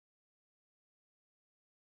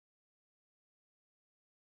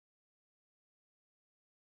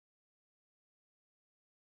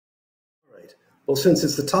Well, since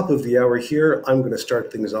it's the top of the hour here, I'm going to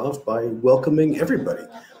start things off by welcoming everybody.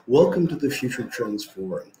 Welcome to the Future Trends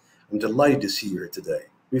Forum. I'm delighted to see you here today.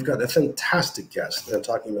 We've got a fantastic guest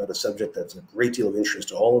talking about a subject that's a great deal of interest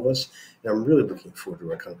to all of us, and I'm really looking forward to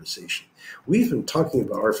our conversation. We've been talking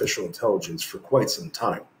about artificial intelligence for quite some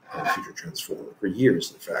time on Future Trends Forum, for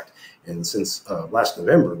years, in fact. And since last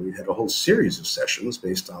November, we had a whole series of sessions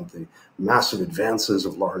based on the massive advances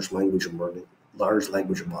of large language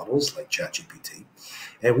models like ChatGPT.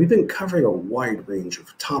 And we've been covering a wide range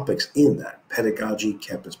of topics in that: pedagogy,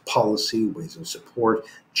 campus policy, ways of support,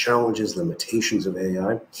 challenges, limitations of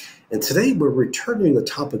AI. And today we're returning to the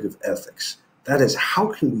topic of ethics. That is,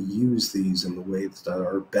 how can we use these in the ways that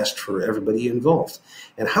are best for everybody involved?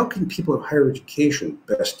 And how can people in higher education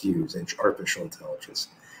best use artificial intelligence?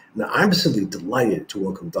 Now, I'm simply delighted to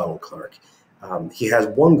welcome Donald Clark. He has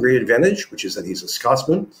one great advantage, which is that he's a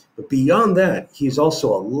Scotsman. But beyond that, he's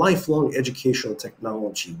also a lifelong educational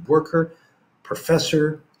technology worker,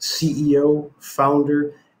 professor, CEO,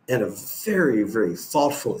 founder, and a very, very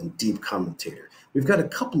thoughtful and deep commentator. We've got a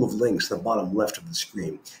couple of links in the bottom left of the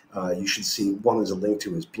screen. You should see one is a link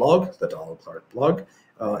to his blog, the Donald Clark blog,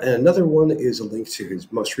 and another one is a link to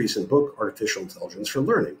his most recent book, Artificial Intelligence for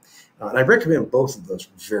Learning. And I recommend both of those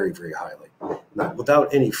very, very highly. Now,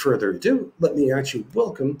 without any further ado, let me actually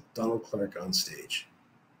welcome Donald Clark on stage.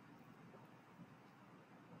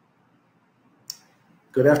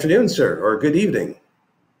 Good afternoon, sir, or good evening.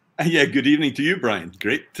 Yeah, good evening to you, Brian.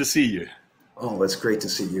 Great to see you. Oh, it's great to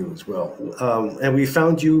see you as well. And we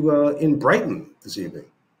found you in Brighton this evening.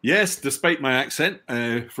 Yes, despite my accent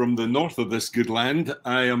from the north of this good land,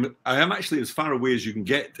 I am actually as far away as you can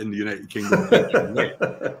get in the United Kingdom,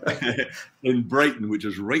 in Brighton, which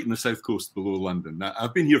is right in the south coast below London. Now,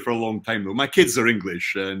 I've been here for a long time, though. My kids are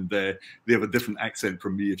English, and they have a different accent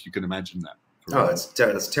from me, if you can imagine that. Oh,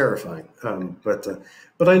 that's terrifying. But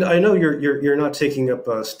I know you're not taking up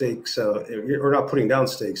stakes or not putting down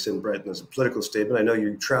stakes in Brighton as a political statement. I know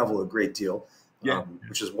you travel a great deal. Yeah.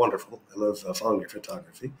 Which is wonderful. I love following your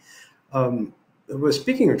photography. Well,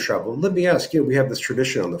 speaking of travel, let me ask you, we have this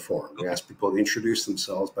tradition on the forum. We ask people to introduce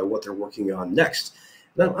themselves by what they're working on next.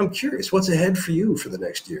 Now, I'm curious, what's ahead for you for the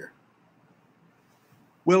next year?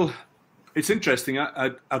 Well, it's interesting.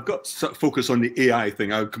 I've got focus on the AI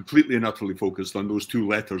thing. I'm completely and utterly focused on those two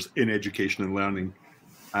letters in education and learning.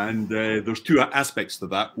 And there's two aspects to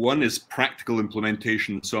that. One is practical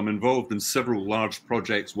implementation. So I'm involved in several large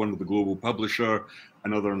projects, one with a global publisher,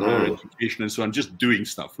 another in higher education. And so I'm just doing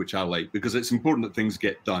stuff, which I like, because it's important that things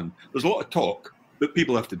get done. There's a lot of talk, but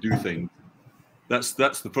people have to do things. That's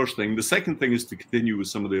the first thing. The second thing is to continue with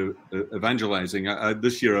some of the evangelizing.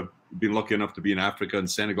 This year, I've been lucky enough to be in Africa and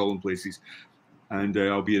Senegal and places. And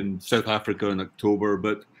I'll be in South Africa in October.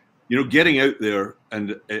 But you know, getting out there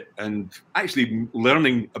and actually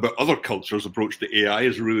learning about other cultures' approach to AI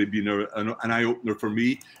has really been an eye-opener for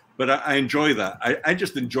me. But I enjoy that. I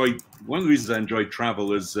just enjoy, one of the reasons I enjoy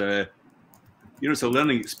travel is, you know, it's a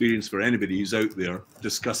learning experience for anybody who's out there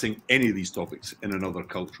discussing any of these topics in another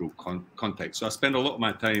cultural context. So I spend a lot of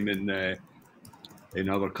my time in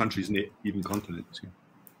other countries and even continents.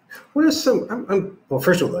 What are some? Well,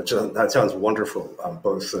 first of all, that sounds wonderful.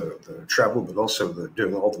 Both the travel, but also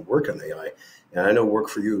doing all the work on AI. And I know work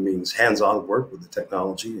for you means hands-on work with the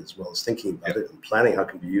technology, as well as thinking about it and planning how it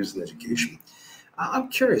can be used in education. I'm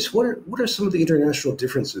curious, what are some of the international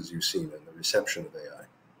differences you've seen in the reception of AI?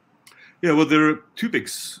 Yeah, well, there are two big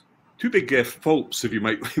faults, if you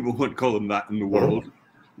might want to call them that, in the world.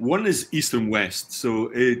 One is East and West. So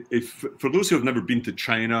for those who have never been to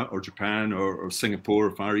China or Japan or Singapore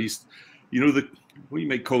or Far East, you know, what you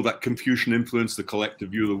might call that Confucian influence, the collective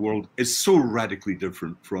view of the world, is so radically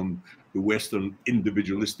different from the Western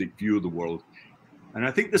individualistic view of the world. And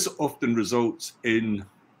I think this often results in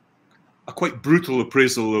a quite brutal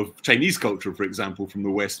appraisal of Chinese culture, for example, from the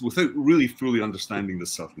West, without really fully understanding the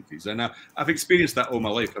subtleties. And I've experienced that all my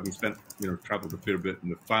life, having spent, you know, traveled a fair bit in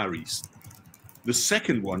the Far East. The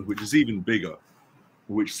second one, which is even bigger,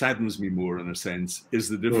 which saddens me more in a sense, is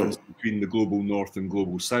the difference between the global north and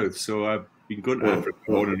global south. So I've been going to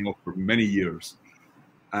Africa on and off for many years.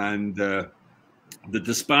 And the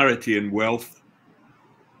disparity in wealth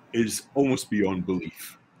is almost beyond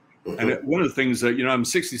belief. And one of the things that, you know, I'm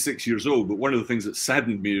 66 years old, but one of the things that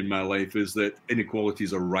saddened me in my life is that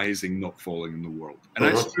inequalities are rising, not falling in the world. And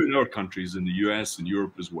that's true in our countries, in the US and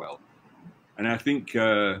Europe as well. And I think,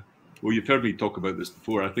 well, you've heard me talk about this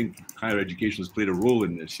before. I think higher education has played a role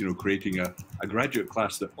in this, you know, creating a graduate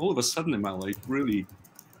class that all of a sudden in my life, really,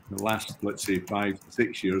 in the last, let's say, 5 to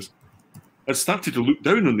 6 years, has started to look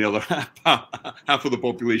down on the other half of the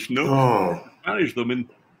population. No, manage them. And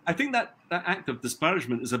I think that act of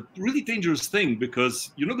disparagement is a really dangerous thing,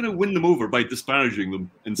 because you're not going to win them over by disparaging them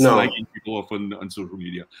and slagging people off on social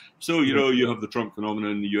media. So, you know, you have the Trump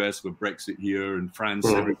phenomenon in the US with Brexit here, and France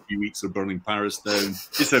every few weeks are burning Paris down.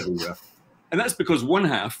 It's everywhere. And that's because one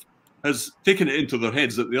half has taken it into their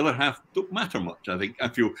heads that the other half don't matter much. I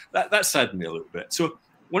feel that saddened me a little bit. So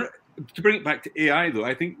to bring it back to AI, though,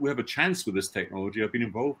 I think we have a chance with this technology. I've been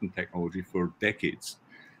involved in technology for decades.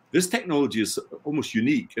 This technology is almost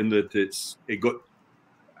unique in that it got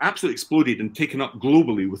absolutely exploded and taken up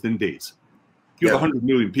globally within days. You have 100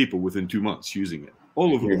 million people within 2 months using it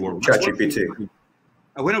all over the world. ChatGPT.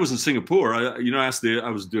 When I was in Singapore, I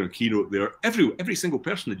was doing a keynote there. Every single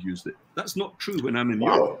person had used it. That's not true when I'm in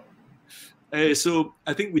Europe. So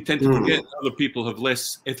I think we tend to forget other people have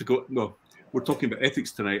less ethical. No, we're talking about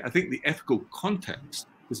ethics tonight. I think the ethical context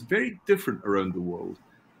is very different around the world.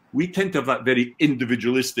 We tend to have that very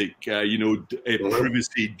individualistic,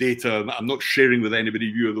 privacy data. I'm not sharing with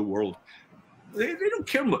anybody view of the world. They don't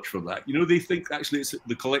care much for that. You know, they think actually it's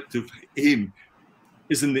the collective aim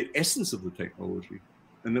is in the essence of the technology,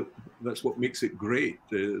 and that's what makes it great.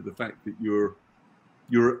 The fact that you're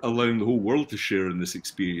allowing the whole world to share in this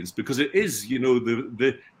experience, because it is, you know,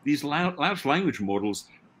 these large language models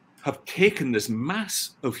have taken this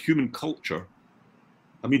mass of human culture.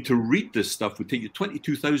 I mean, to read this stuff would take you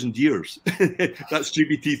 22,000 years. That's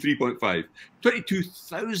GPT 3.5.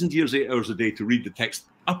 22,000 years, 8 hours a day to read the text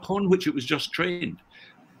upon which it was just trained.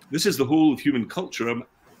 This is the whole of human culture.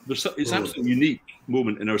 It's an absolutely unique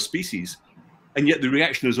moment in our species. And yet the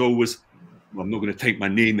reaction is always, well, I'm not going to type my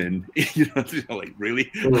name in. You know, like,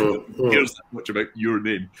 really? Who cares that much about your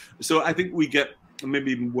name? So I think we get,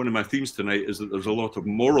 maybe one of my themes tonight is that there's a lot of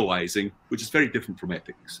moralizing, which is very different from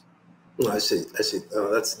ethics. I see.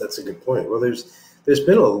 Oh, that's a good point. Well, there's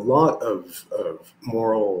been a lot of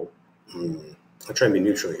moral. I'll try and be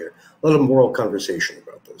neutral here. A lot of moral conversation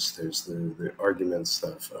about this. There's the arguments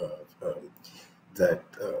that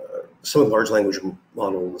some of the large language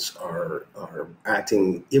models are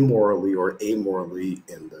acting immorally or amorally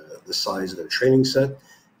in the size of their training set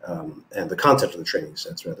and the content of the training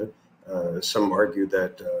sets, rather. Some argue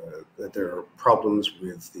that there are problems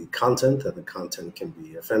with the content, that the content can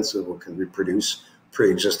be offensive or can reproduce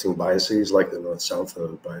pre-existing biases like the North-South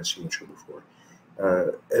bias you mentioned before.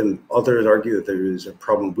 And others argue that there is a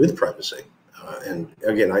problem with privacy. And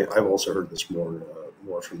again, I've also heard this more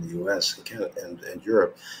from the US and Canada and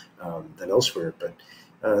Europe than elsewhere. But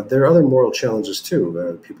there are other moral challenges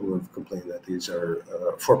too. People have complained that these are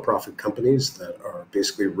for-profit companies that are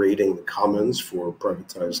basically raiding the commons for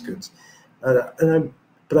privatized goods.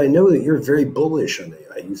 But I know that you're very bullish on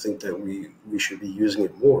AI. You think that we should be using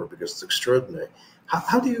it more because it's extraordinary.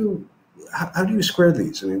 How do you square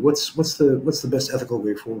these? I mean, what's the best ethical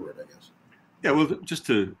way forward, I guess? Yeah, well,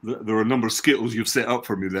 there are a number of skittles you've set up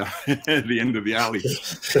for me there at the end of the alley.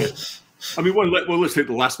 I mean, let's take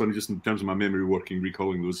the last one just in terms of my memory working,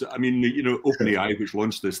 recalling those. I mean, you know, OpenAI, which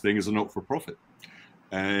launched this thing, is a not-for-profit.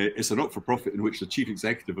 It's a not-for-profit in which the chief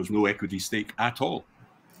executive has no equity stake at all.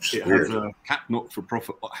 It has a cap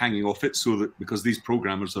not-for-profit hanging off it, so that because these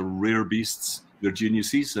programmers are rare beasts, they're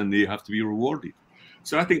geniuses, and they have to be rewarded.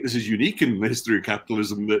 So I think this is unique in the history of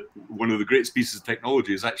capitalism, that one of the greatest pieces of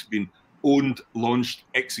technology has actually been owned, launched,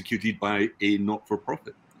 executed by a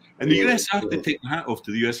not-for-profit. And the US have to take the hat off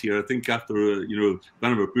to the US here. I think after,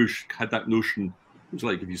 Vannevar Bush had that notion, it was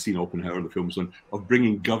like, if you've seen Oppenheimer, the films on, of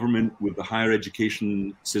bringing government with the higher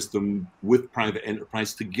education system with private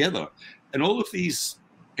enterprise together. And all of these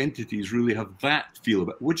entities really have that feel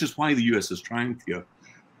about it, which is why the US is trying here.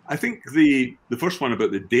 I think the first one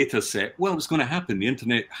about the data set, well, it's going to happen. The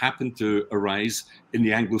internet happened to arise in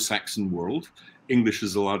the Anglo-Saxon world. English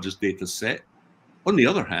is the largest data set. On the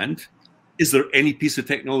other hand, is there any piece of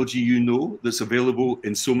technology you know that's available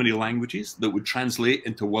in so many languages that would translate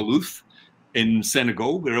into Wolof in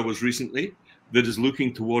Senegal, where I was recently, that is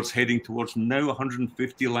heading towards now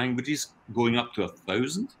 150 languages, going up to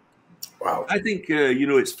 1,000? Wow. I think,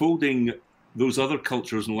 it's folding those other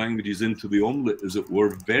cultures and languages into the omelette, as it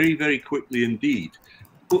were, very, very quickly indeed.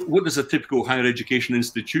 What does a typical higher education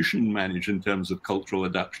institution manage in terms of cultural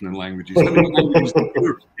adaptation and languages? How many languages does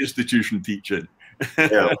your institution teach in?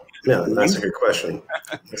 Yeah, that's a good question.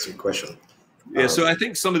 That's a good question. Yeah, so I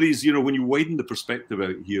think some of these, when you widen the perspective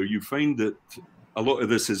out here, you find that a lot of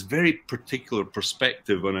this is very particular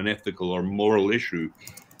perspective on an ethical or moral issue.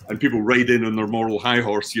 And people ride in on their moral high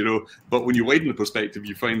horse, but when you widen the perspective,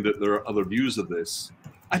 you find that there are other views of this.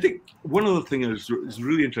 I think one other thing is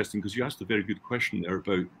really interesting, because you asked a very good question there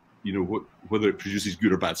about, whether it produces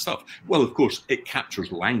good or bad stuff. Well, of course, it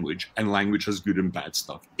captures language, and language has good and bad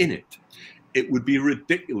stuff in it. it would be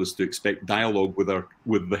ridiculous to expect dialogue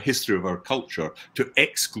with the history of our culture to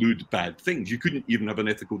exclude bad things. You couldn't even have an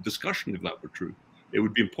ethical discussion if that were true. It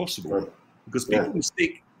would be impossible, because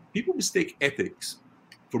people mistake ethics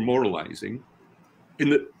for moralizing. In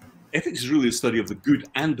that, ethics is really a study of the good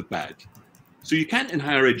and the bad. So you can't, in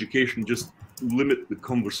higher education, just limit the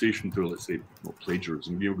conversation to, let's say,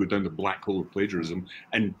 plagiarism. Go down the black hole of plagiarism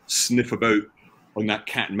and sniff about on that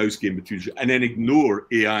cat and mouse game between you, and then ignore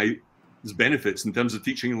AI's benefits in terms of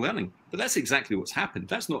teaching and learning. But that's exactly what's happened.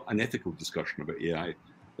 That's not an ethical discussion about AI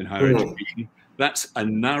in higher education. That's a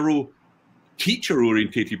narrow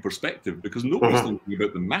teacher-orientated perspective, because nobody's thinking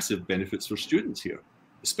about the massive benefits for students here.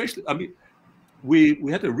 Especially, I mean, we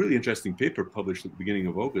had a really interesting paper published at the beginning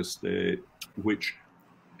of August, which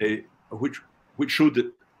showed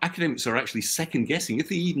that academics are actually second guessing. If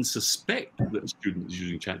they even suspect that a student is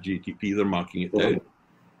using ChatGPT, they're marking it down.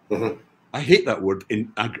 I hate that word,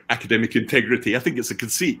 in academic integrity. I think it's a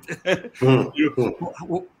conceit.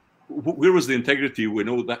 Where was the integrity when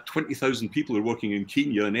all that 20,000 people are working in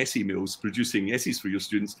Kenya and essay mills producing essays for your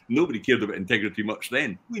students? Nobody cared about integrity much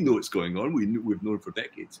then. We know it's going on. We've known for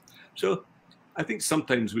decades. So I think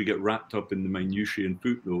sometimes we get wrapped up in the minutiae and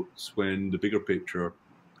footnotes when the bigger picture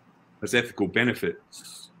has ethical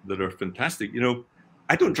benefits that are fantastic.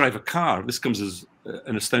 I don't drive a car. This comes as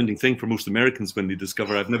an astounding thing for most Americans when they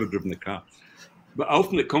discover I've never driven a car. But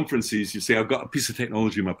often at conferences, you say, I've got a piece of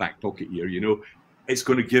technology in my back pocket here, it's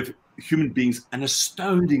going to give human beings an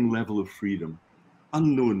astounding level of freedom,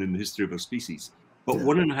 unknown in the history of our species. But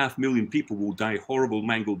 1.5 million people will die horrible,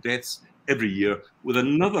 mangled deaths every year, with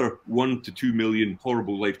another 1 to 2 million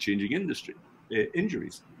horrible, life-changing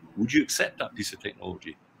injuries. Would you accept that piece of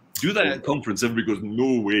technology? Do that at a conference, everybody goes,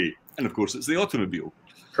 no way. And of course, it's the automobile.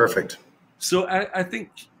 Perfect. So I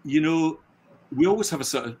think, we always have a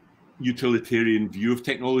sort of utilitarian view of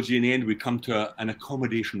technology. In the end, we come to an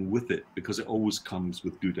accommodation with it, because it always comes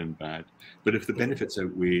with good and bad. But if the benefits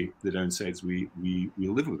outweigh the downsides, we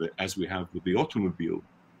live with it, as we have with the automobile.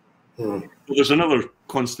 Well, there's another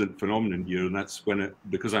constant phenomenon here, and that's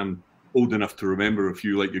because I'm old enough to remember a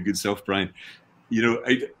few, like your good self, Brian.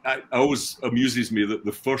 It always amuses me that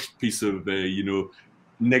the first piece of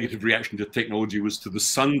negative reaction to technology was to the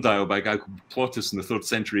sundial by a guy called Plautus in the 3rd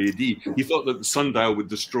century AD. He thought that the sundial would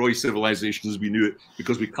destroy civilization as we knew it,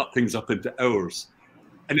 because we cut things up into hours.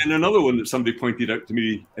 And then another one that somebody pointed out to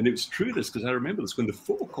me, and it was true this, because I remember this, when the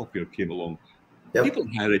photocopier came along, people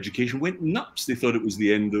in higher education went nuts. They thought it was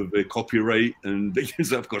the end of copyright. And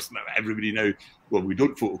of course, everybody now, well, we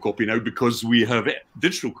don't photocopy now because we have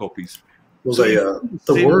digital copies. Well,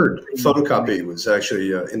 the word photocopy was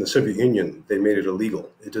actually in the Soviet Union. They made it illegal.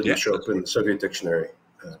 It didn't show up in the Soviet dictionary.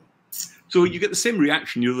 So you get the same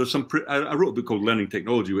reaction. There's I wrote a book called Learning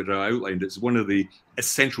Technology, which I outlined. It's one of the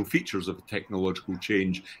essential features of a technological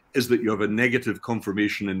change is that you have a negative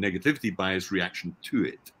confirmation and negativity bias reaction to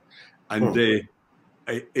it. And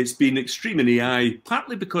it's been extreme in AI,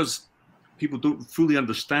 partly because people don't fully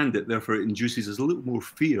understand it. Therefore, it induces us a little more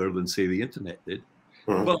fear than, say, the internet did.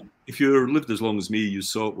 But if you lived as long as me, you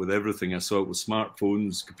saw it with everything. I saw it with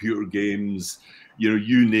smartphones, computer games,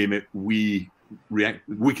 you name it.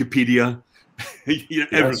 Wikipedia,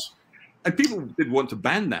 everything. And people did want to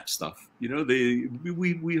ban that stuff. We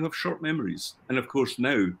have short memories, and of course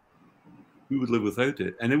now we would live without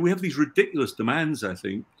it. And then we have these ridiculous demands. I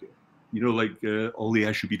think, like all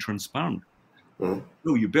AI should be transparent.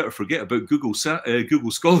 No, you better forget about Google Scholar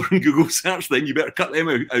and Google Search. Then you better cut them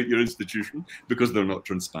out your institution, because they're not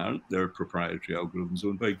transparent. They're proprietary algorithms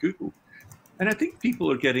owned by Google. And I think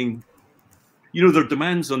people are getting, their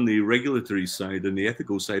demands on the regulatory side and the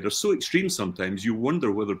ethical side are so extreme sometimes, you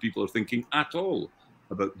wonder whether people are thinking at all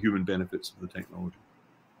about human benefits of the technology.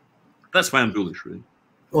 That's why I'm bullish, really.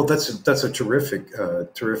 Well, that's a terrific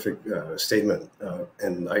statement,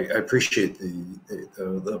 and I appreciate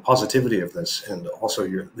the positivity of this, and also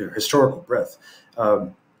your historical breadth.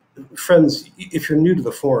 Friends, if you're new to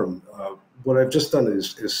the forum, what I've just done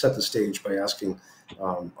is set the stage by asking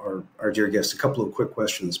our dear guest a couple of quick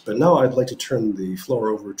questions. But now I'd like to turn the floor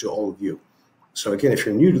over to all of you. So again, if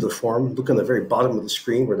you're new to the forum, look on the very bottom of the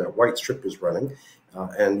screen where that white strip is running,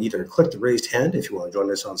 and either click the raised hand if you want to join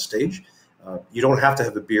us on stage. You don't have to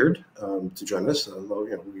have a beard to join us, although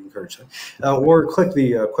we encourage that. Or click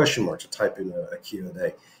the question mark to type in a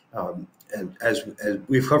Q&A. And as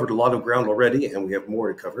we've covered a lot of ground already, and we have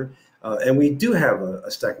more to cover, and we do have a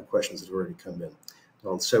stack of questions that have already come in.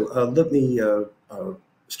 So let me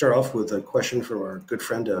start off with a question from our good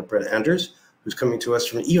friend Brett Anders, who's coming to us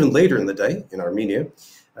from even later in the day in Armenia,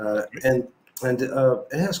 and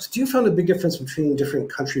asks, do you find a big difference between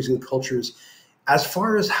different countries and cultures as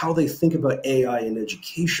far as how they think about AI in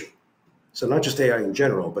education. So not just AI in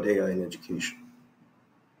general, but AI in education.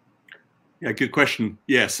 Yeah, good question.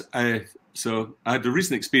 Yes. So I had a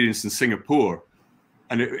recent experience in Singapore,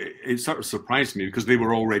 and it sort of surprised me because they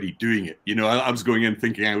were already doing it. You know, I was going in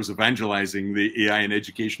thinking I was evangelizing the AI in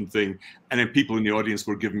education thing, and then people in the audience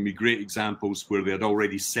were giving me great examples where they had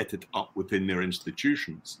already set it up within their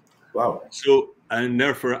institutions. Wow. So, and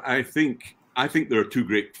therefore, I think there are two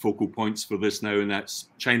great focal points for this now, and that's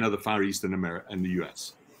China, the Far East, and America, and the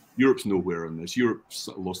US. Europe's nowhere on this. Europe's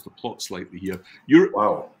lost the plot slightly here. Europe.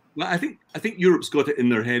 Wow. Well, I think Europe's got it in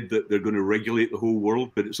their head that they're going to regulate the whole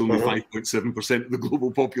world, but it's only 5.7% of the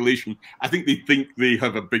global population. I think they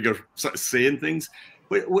have a bigger sort of say in things.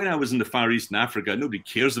 But when I was in the Far East and Africa, nobody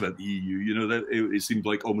cares about the EU. You know, that it seemed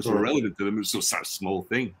like almost irrelevant to them. It was such a small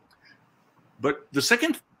thing. But the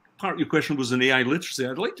second part of your question was on AI literacy.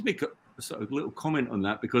 I'd like to make a sort of little comment on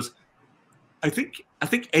that because I think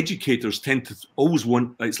educators tend to always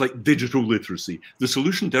want, it's like digital literacy. The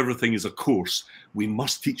solution to everything is a course. We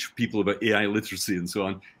must teach people about AI literacy and so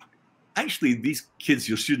on. Actually, these kids,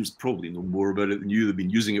 your students, probably know more about it than you. They've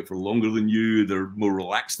been using it for longer than you. They're more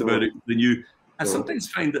relaxed about it than you. I sometimes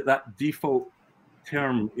find that default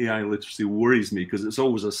term AI literacy worries me because it's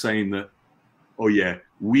always a sign that, oh yeah,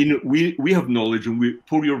 we have knowledge and we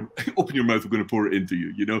open your mouth, we're going to pour it into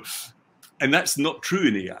you, you know. And that's not true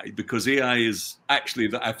in AI because AI is actually,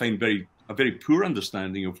 that I find a very poor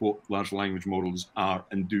understanding of what large language models are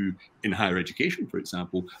and do in higher education, for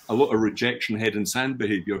example. A lot of rejection, head in sand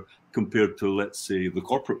behavior compared to, let's say, the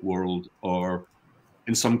corporate world, or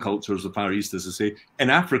in some cultures, the Far East, as I say. In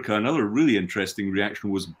Africa, another really interesting reaction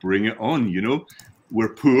was bring it on, you know.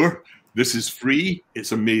 We're poor, this is free,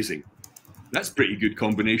 it's amazing. That's a pretty good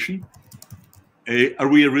combination. Are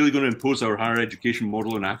we really going to impose our higher education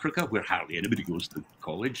model in Africa where hardly anybody goes to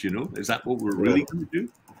college, you know? Is that what we're really going to do?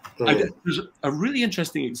 There's a really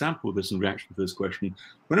interesting example of this in reaction to this question.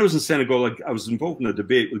 When I was in Senegal, I was involved in a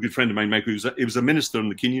debate with a good friend of mine, Michael. He was a minister in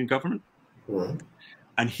the Kenyan government.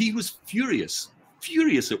 And he was furious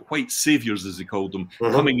at white saviors, as he called them,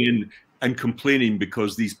 coming in and complaining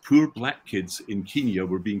because these poor black kids in Kenya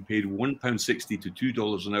were being paid £1.60 to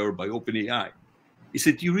 $2 an hour by OpenAI. He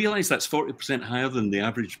said, do you realize that's 40% higher than the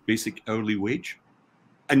average basic hourly wage?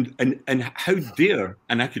 And how dare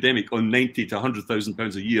an academic on 90 to 100,000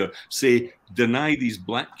 pounds a year say, deny these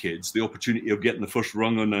black kids the opportunity of getting the first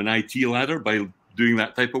rung on an IT ladder by doing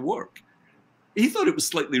that type of work? He thought it was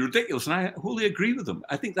slightly ridiculous, and I wholly agree with him.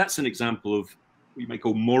 I think that's an example of what you might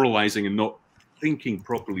call moralizing and not thinking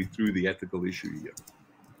properly through the ethical issue here.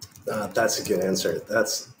 That's a good answer.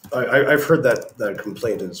 I've heard that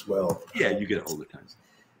complaint as well. Yeah, you get it all the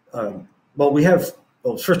time.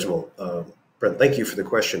 Well, first of all, Brent, thank you for the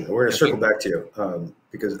question. We're going to circle back to you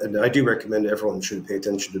because I do recommend everyone should pay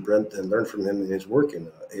attention to Brent and learn from him and his work in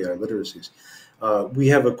AI literacies. We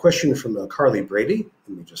have a question from Carly Brady.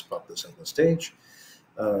 Let me just pop this on the stage.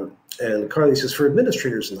 And Carly says, for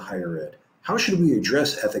administrators in higher ed, how should we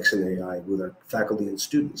address ethics in AI with our faculty and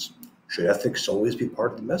students? Should ethics always be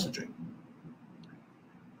part of the messaging?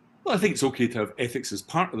 Well, I think it's okay to have ethics as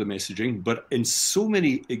part of the messaging, but in so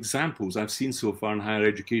many examples I've seen so far in higher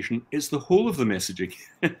education, it's the whole of the messaging.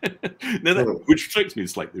 Which strikes me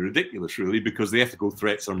as slightly ridiculous, really, because the ethical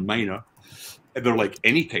threats are minor. They're like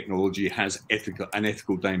any technology has an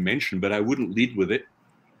ethical dimension, but I wouldn't lead with it.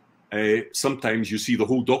 Sometimes you see the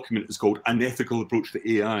whole document is called An Ethical Approach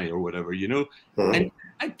to AI or whatever, you know.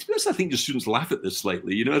 And to be honest, I think the students laugh at this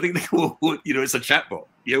slightly. You know, I think they go, well, you know, it's a chatbot.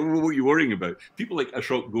 Yeah, what are you worrying about? People like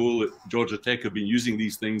Ashok Goel at Georgia Tech have been using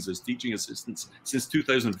these things as teaching assistants since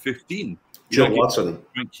 2015. Joe Watson.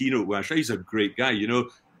 Keynote Wash. He's a great guy, you know.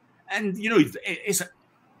 And, you know,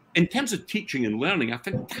 in terms of teaching and learning, a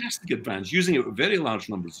fantastic advance, using it with very large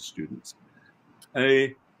numbers of students.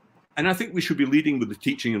 And I think we should be leading with the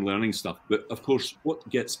teaching and learning stuff. But of course, what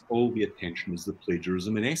gets all the attention is the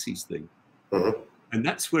plagiarism and essays thing. And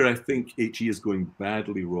that's where I think HE is going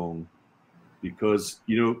badly wrong. Because,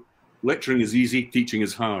 you know, lecturing is easy, teaching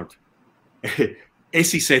is hard.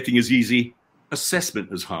 Essay setting is easy, assessment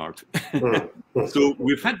is hard. So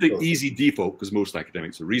we've had the easy default, because most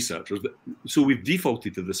academics are researchers. So we've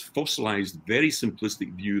defaulted to this fossilized, very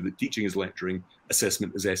simplistic view that teaching is lecturing,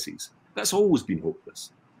 assessment is essays. That's always been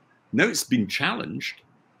hopeless. Now it's been challenged,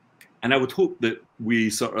 and I would hope that we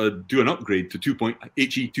sort of do an upgrade to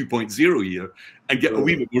HE 2.0 here and get a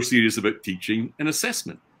wee bit more serious about teaching and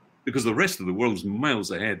assessment, because the rest of the world is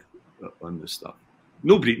miles ahead on this stuff.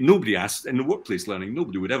 Nobody asks, in the workplace learning,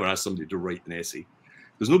 nobody would ever ask somebody to write an essay.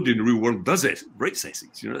 There's nobody in the real world writes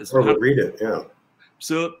essays. You know, or read it, yeah.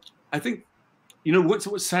 So I think you know,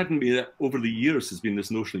 what's saddened me that over the years has been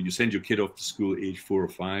this notion that you send your kid off to school at age 4 or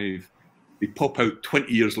 5, they pop out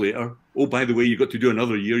 20 years later. Oh, by the way, you got to do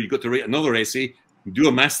another year. You got to write another essay, do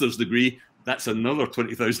a master's degree. That's another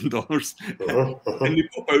 $20,000. And they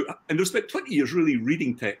pop out, and they've spent 20 years really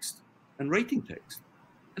reading text and writing text.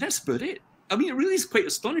 And that's about it. I mean, it really is quite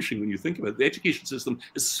astonishing when you think about it. The education system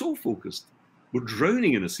is so focused. We're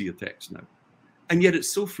drowning in a sea of text now. And yet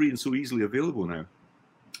it's so free and so easily available now.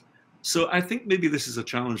 So I think maybe this is a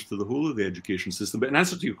challenge to the whole of the education system. But in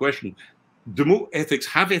answer to your question, demote ethics,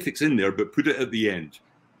 have ethics in there, but put it at the end,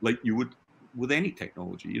 like you would with any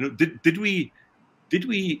technology. You know, did we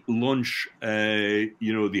launch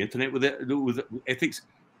you know, the internet with ethics?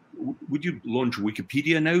 Would you launch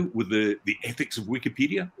Wikipedia now with the ethics of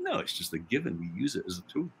Wikipedia? No, it's just a given. We use it as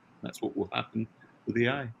a tool. That's what will happen with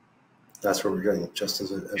AI. That's where we're going, just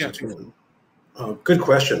as a tool. Good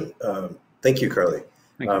question. Thank you, Carly.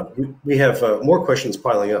 We have more questions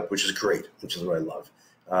piling up, which is great, which is what I love.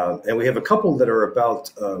 And we have a couple that are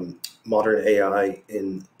about modern AI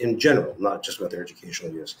in general, not just about their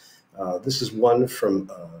educational use. This is one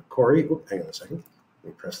from Corey. Oh, hang on a second.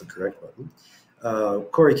 Let me press the correct button.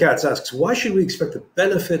 Corey Katz asks, why should we expect the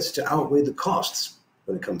benefits to outweigh the costs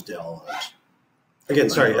when it comes to LLMs? Again,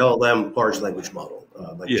 sorry, LLM, large language model,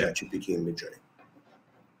 like ChatGPT and Midjourney.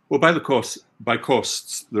 Well, by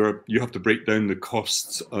costs, you have to break down the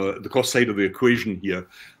costs, the cost side of the equation here.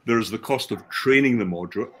 There's the cost of training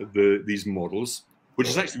these models, which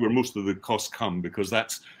is actually where most of the costs come, because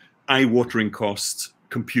that's eye-watering costs,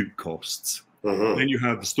 compute costs. Then you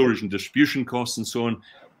have the storage and distribution costs and so on.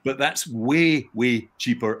 But that's way, way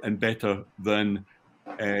cheaper and better than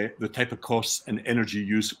the type of costs and energy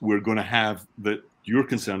use we're going to have that you're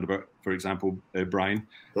concerned about, for example, Brian.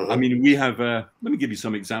 I mean, we have, let me give you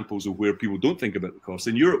some examples of where people don't think about the costs.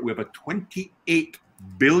 In Europe, we have a 28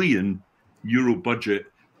 billion euro budget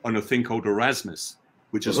on a thing called Erasmus,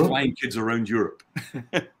 which is flying kids around Europe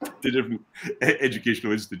to different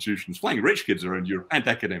educational institutions, flying rich kids around Europe and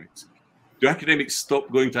academics. Do academics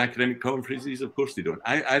stop going to academic conferences? Of course they don't.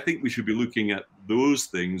 I think we should be looking at those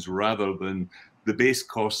things rather than the base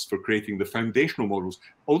costs for creating the foundational models.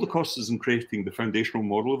 All the costs is in creating the foundational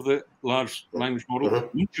model of the large language model.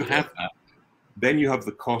 Once you have that, then you have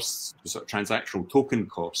the costs, the sort of transactional token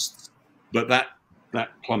costs, but that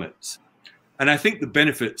plummets. And I think the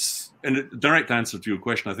benefits, and the direct answer to your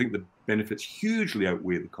question, I think the benefits hugely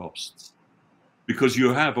outweigh the costs, because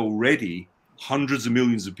you have already hundreds of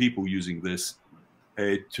millions of people using this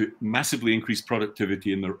to massively increase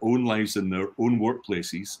productivity in their own lives, in their own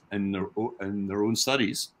workplaces, and their own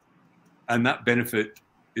studies. And that benefit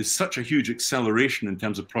is such a huge acceleration in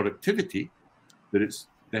terms of productivity that it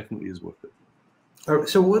definitely is worth it.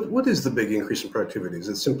 So what is the big increase in productivity? Is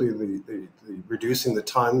it simply the reducing the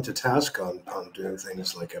time to task on doing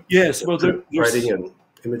things like writing and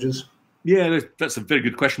images? Yeah, that's a very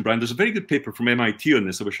good question, Brian. There's a very good paper from MIT on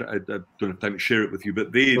this. I wish I don't have time to share it with you,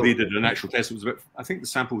 but they did an actual test. It was about, I think the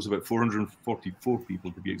sample was about 444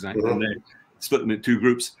 people to be exact, and they split them into two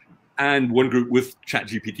groups, and one group with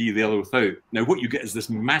ChatGPT, the other without. Now, what you get is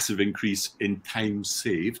this massive increase in time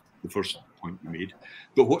saved, the first point you made,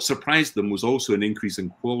 but what surprised them was also an increase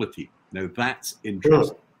in quality. Now, that's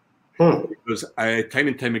interesting. Because time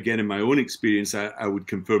and time again in my own experience, I would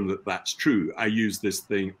confirm that that's true. I use this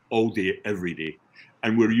thing all day, every day.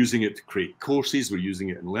 And we're using it to create courses. We're using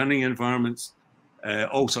it in learning environments,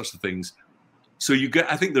 all sorts of things. So you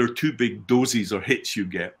get, I think there are two big doses or hits you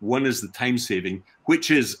get. One is the time saving, which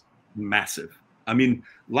is massive. I mean,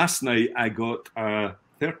 last night I got a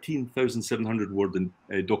 13,700 word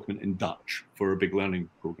document in Dutch for a big learning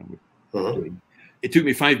program we're doing. It took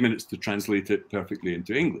me 5 minutes to translate it perfectly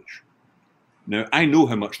into English. Now, I know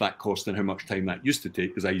how much that cost and how much time that used to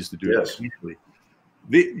take, because I used to do it immediately.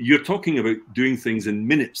 You're talking about doing things in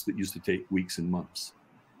minutes that used to take weeks and months.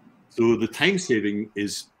 So the time saving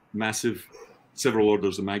is massive, several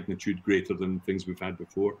orders of magnitude greater than things we've had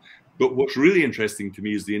before. But what's really interesting to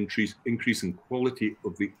me is the increase in quality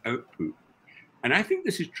of the output. And I think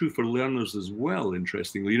this is true for learners as well,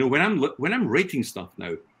 interestingly. You know, when I'm writing stuff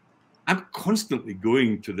now, I'm constantly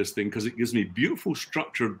going to this thing because it gives me beautiful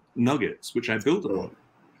structured nuggets, which I build upon.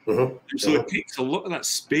 So it takes a lot of that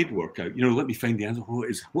spade work out. You know, let me find the answer.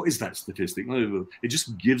 What is that statistic? It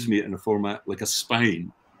just gives me it in a format like a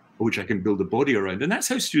spine, which I can build a body around. And that's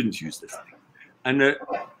how students use this thing. And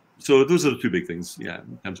so those are the two big things, yeah,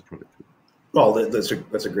 in terms of productivity. Well, that's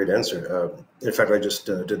a great answer. In fact, I just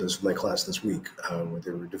did this with my class this week, where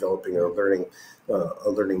they were developing a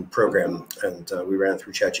learning program, and we ran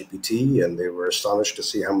through ChatGPT, and they were astonished to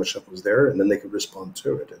see how much stuff was there, and then they could respond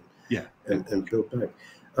to it and build back.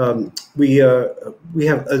 We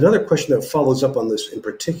have another question that follows up on this in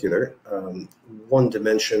particular. One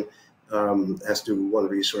dimension has to do with one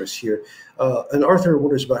resource here. And Arthur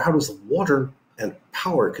wonders about how does the water and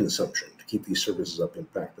power consumption to keep these services up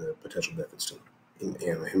impact the potential benefits to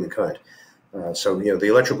humankind. So, the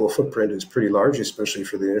electrical footprint is pretty large, especially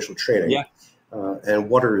for the initial training. Yeah. And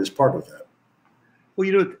water is part of that.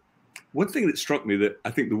 Well, one thing that struck me that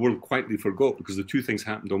I think the world quietly forgot, because the two things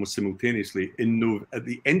happened almost simultaneously, at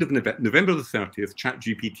the end of November the 30th,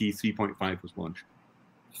 ChatGPT 3.5 was launched.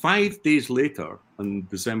 5 days later, on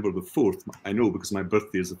December the 4th, I know because my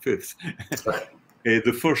birthday is the 5th,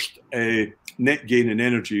 the first net gain in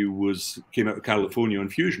energy came out of California on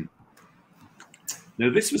fusion. Now,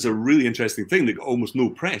 this was a really interesting thing that got almost no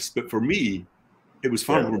press, but for me, it was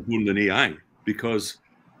far more important than AI, because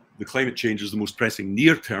the climate change is the most pressing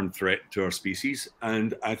near-term threat to our species.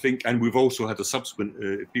 And I think, and we've also had a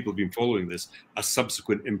subsequent, people have been following this, a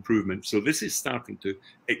subsequent improvement. So this is starting to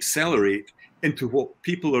accelerate into what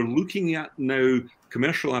people are looking at now,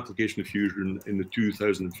 commercial application of fusion in the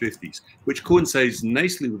 2050s, which coincides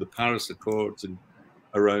nicely with the Paris Accords and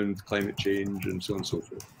around climate change and so on and so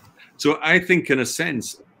forth. So I think, in a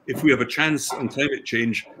sense, if we have a chance on climate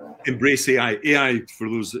change, embrace AI. AI, for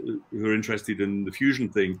those who are interested in the fusion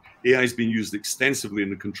thing, AI has been used extensively in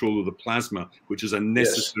the control of the plasma, which is a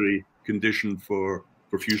necessary condition for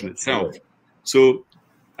fusion itself. So,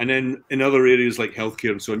 and then in other areas like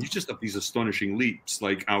healthcare and so on, you just have these astonishing leaps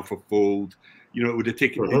like AlphaFold. It would have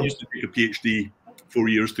taken, it used to take a PhD 4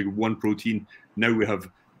 years to one protein. Now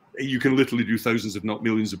you can literally do thousands, if not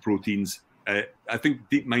millions of proteins. I think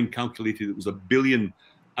DeepMind calculated it was a billion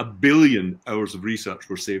hours of research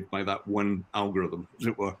were saved by that one algorithm, as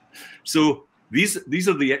it were. So these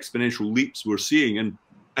are the exponential leaps we're seeing. And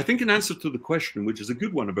I think in answer to the question, which is a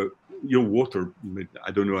good one about water,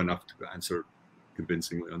 I don't know enough to answer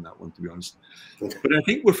convincingly on that one, to be honest. Okay. But I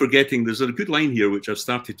think we're forgetting, there's a good line here, which I've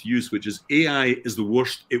started to use, which is AI is the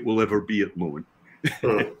worst it will ever be at the moment.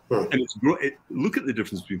 And look at the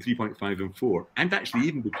difference between 3.5 and 4, and actually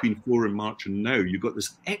even between 4 in March and now, you've got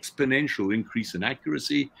this exponential increase in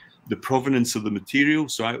accuracy, the provenance of the material.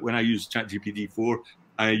 So when I use ChatGPT 4,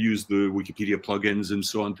 I use the Wikipedia plugins and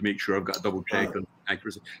so on to make sure I've got a double check on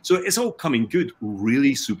accuracy. So it's all coming good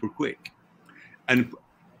really super quick. And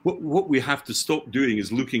what we have to stop doing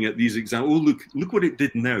is looking at these examples. Oh, look what it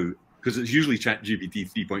did now. Because it's usually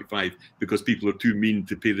ChatGPT 3.5 because people are too mean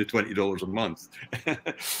to pay the $20 a month.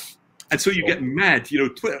 And so you get mad,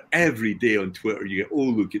 Twitter, every day on Twitter, you get, oh,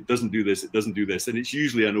 look, it doesn't do this, it doesn't do this. And it's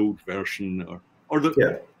usually an old version. Or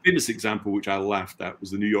the famous example, which I laughed at, was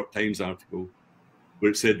the New York Times article where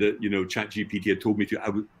it said that, ChatGPT had told me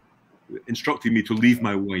instructed me to leave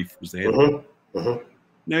my wife, was the headline.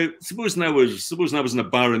 Now, suppose I was in a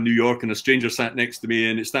bar in New York and a stranger sat next to me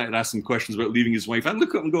and it started asking questions about leaving his wife. I'd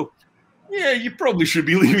look up and go, yeah, you probably should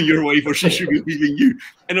be leaving your wife, or she should be leaving you.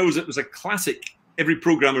 And it was a classic, every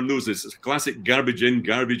programmer knows this, it's a classic garbage in,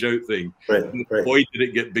 garbage out thing. Right. Boy, did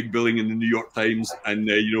it get big billing in the New York Times and,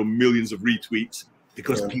 millions of retweets,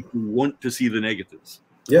 because people want to see the negatives.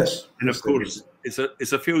 Yes. And of course, it's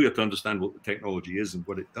a failure to understand what the technology is and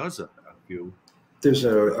what it does, I feel. There's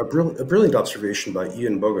a brilliant observation by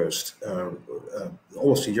Ian Bogost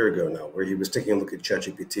almost a year ago now, where he was taking a look at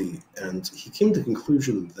ChatGPT, and he came to the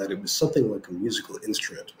conclusion that it was something like a musical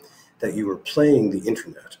instrument, that you were playing the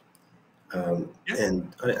internet.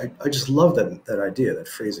 And I just love that idea, that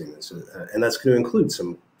phrasing, and that's going to include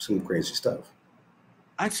some crazy stuff.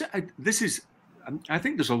 I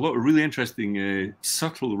think there's a lot of really interesting,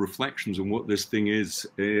 subtle reflections on what this thing is.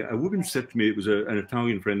 A woman said to me, it was an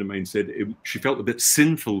Italian friend of mine, said she felt a bit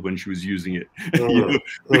sinful when she was using it,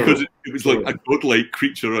 because it was like a godlike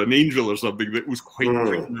creature, an angel or something that was quite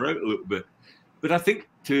freaking her out a little bit. But I think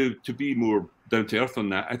to be more down to earth on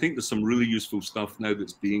that, I think there's some really useful stuff now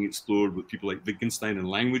that's being explored with people like Wittgenstein and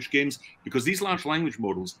language games, because these large language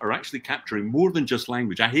models are actually capturing more than just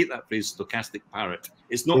language. I hate that phrase, stochastic parrot.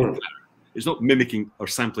 It's not a parrot. It's not mimicking or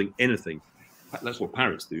sampling anything. That's what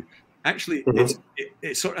parrots do. Actually,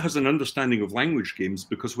 it sort of has an understanding of language games,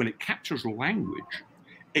 because when it captures language,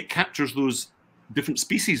 it captures those different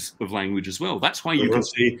species of language as well. That's why you can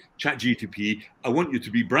say, ChatGPT, I want you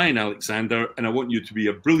to be Brian Alexander, and I want you to be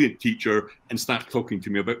a brilliant teacher and start talking to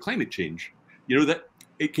me about climate change. That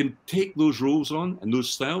it can take those roles on and those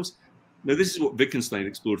styles. Now, this is what Wittgenstein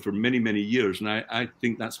explored for many, many years, and I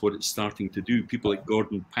think that's what it's starting to do. People like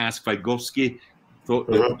Gordon Vygotsky thought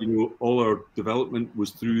that all our development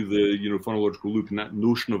was through the phonological loop and that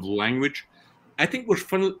notion of language. I think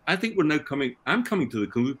we're now coming. I'm coming to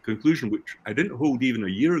the conclusion, which I didn't hold even a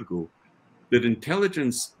year ago, that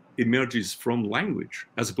intelligence emerges from language,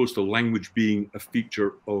 as opposed to language being a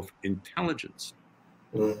feature of intelligence.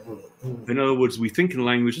 In other words, we think in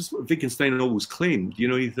language. This is what Wittgenstein always claimed. You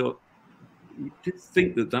know, he thought, he did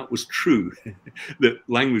think that that was true, that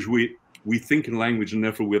language, we think in language, and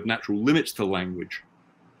therefore we have natural limits to language.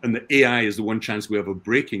 And the AI is the one chance we have of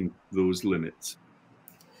breaking those limits.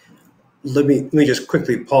 Let me just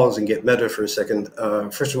quickly pause and get meta for a second.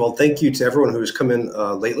 First of all, thank you to everyone who's come in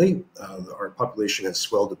lately. Our population has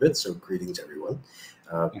swelled a bit, so greetings, everyone.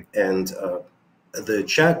 And the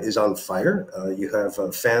chat is on fire. You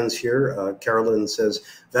have fans here. Carolyn says,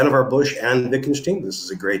 Vannevar Bush and Wittgenstein, this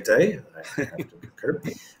is a great day. I have to concur.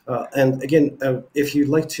 And again, if you'd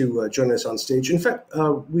like to join us on stage, in fact,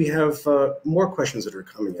 we have more questions that are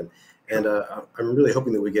coming in. And I'm really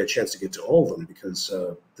hoping that we get a chance to get to all of them, because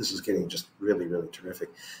this is getting just really, really terrific.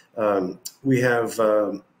 We have,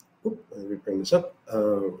 let me bring this up.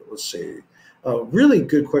 Let's see. Really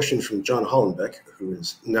good question from John Hollenbeck, who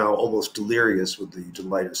is now almost delirious with the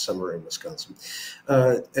delight of summer in Wisconsin.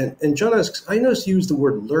 And John asks, I noticed you use the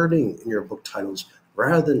word learning in your book titles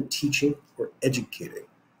rather than teaching or educating.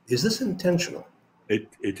 Is this intentional? It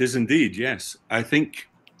is indeed, yes. I think,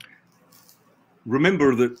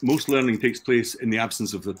 remember that most learning takes place in the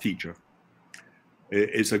absence of the teacher.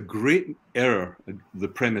 It's a great error, the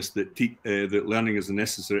premise that that learning is a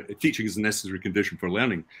necessary, teaching is a necessary condition for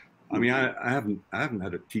learning. I mean, I haven't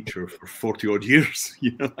had a teacher for 40 odd years.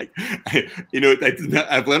 You know, like,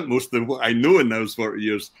 I've learned most of what I know in those 40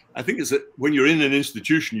 years. I think it's that when you're in an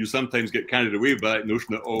institution, you sometimes get carried away by that notion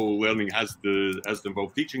that learning has to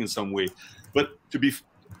involve teaching in some way. But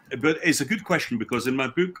it's a good question, because in my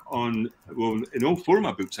book in all four of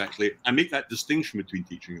my books actually, I make that distinction between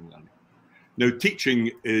teaching and learning. Now,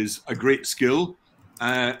 teaching is a great skill.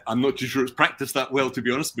 I'm not too sure it's practiced that well, to be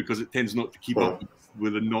honest, because it tends not to keep up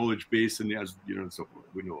with a knowledge base, and as you know, so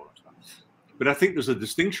we know all that stuff. But I think there's a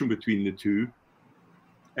distinction between the two.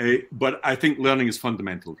 But I think learning is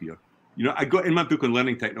fundamental here. You know, I got in my book on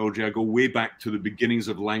learning technology, I go way back to the beginnings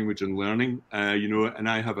of language and learning. You know, and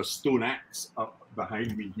I have a stone axe up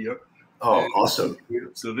behind me here. Oh, awesome!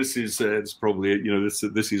 So this is it's probably, you know,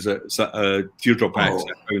 this is a teardrop axe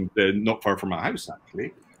I found not far from my house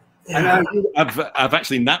actually. Yeah. And I've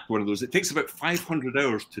actually napped one of those. It takes about 500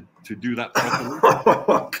 hours to do that properly.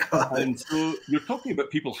 Oh, God. And so you're talking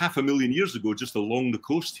about people 500,000 years ago, just along the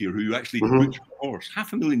coast here, who actually butchered a horse.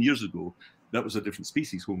 500,000 years ago, that was a different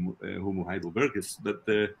species, Homo heidelbergus. But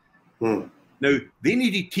now they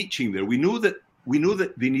needed teaching there. We know that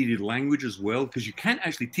they needed language as well, because you can't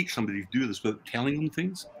actually teach somebody to do this without telling them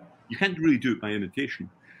things. You can't really do it by imitation.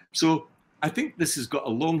 So I think this has got a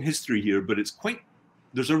long history here, but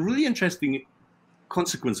there's a really interesting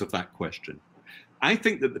consequence of that question. I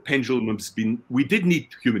think that the pendulum has been, we did need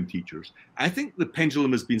human teachers. I think the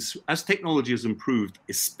pendulum has been, as technology has improved,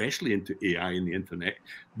 especially into AI and the internet,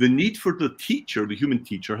 the need for the teacher, the human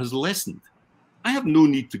teacher, has lessened. I have no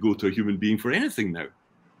need to go to a human being for anything now,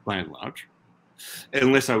 by and large,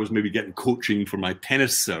 unless I was maybe getting coaching for my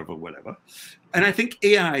tennis serve or whatever. And I think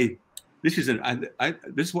AI, this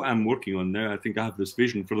is what I'm working on now. I think I have this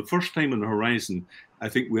vision. For the first time on the horizon, I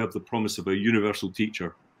think we have the promise of a universal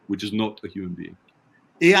teacher, which is not a human being.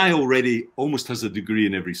 AI already almost has a degree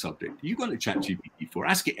in every subject. You go to ChatGPT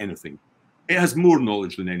ask it anything. It has more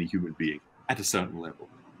knowledge than any human being at a certain level.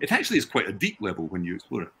 It actually is quite a deep level when you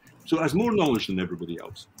explore it. So it has more knowledge than everybody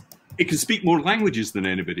else. It can speak more languages than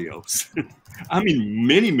anybody else. I mean,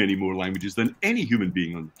 many, many more languages than any human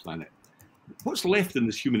being on the planet. What's left in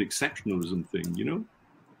this human exceptionalism thing, you know?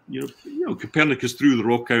 You know, Copernicus threw the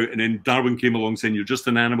rock out, and then Darwin came along saying, you're just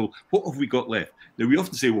an animal. What have we got left? Now, we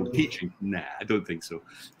often say, well, teaching. Nah, I don't think so.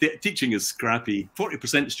 Teaching is scrappy.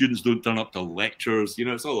 40% of students don't turn up to lectures. You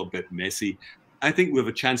know, it's all a bit messy. I think we have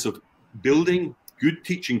a chance of building good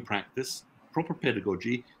teaching practice, proper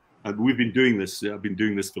pedagogy, and we've been doing this, I've been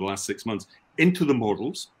doing this for the last 6 months, into the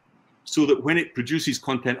models, so that when it produces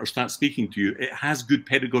content or starts speaking to you, it has good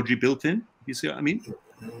pedagogy built in. You see what I mean?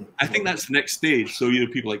 I think that's the next stage. So, you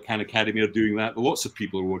know, people like Khan Academy are doing that. Lots of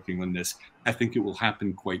people are working on this. I think it will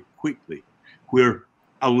happen quite quickly, where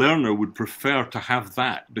a learner would prefer to have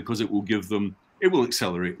that, because it will give them, it will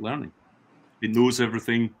accelerate learning. It knows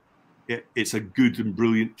everything. It's a good and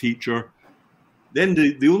brilliant teacher. Then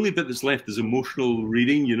the only bit that's left is emotional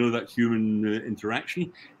reading, you know, that human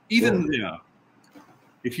interaction. Even there,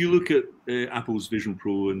 if you look at Apple's Vision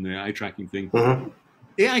Pro and the eye tracking thing,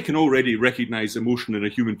 AI can already recognize emotion in a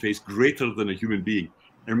human face greater than a human being.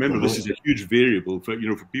 And remember, this is a huge variable. For, you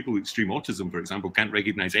know, for people with extreme autism, for example, can't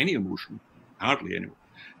recognize any emotion, hardly anyone.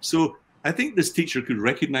 So I think this teacher could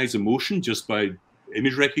recognize emotion just by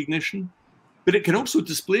image recognition. but it can also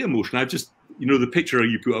display emotion. I've just, the picture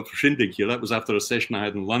you put up for Shindig here, that was after a session I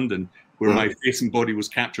had in London where my face and body was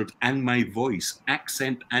captured and my voice,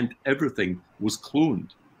 accent, and everything was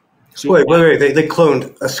cloned. So wait. They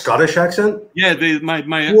cloned a Scottish accent? Yeah,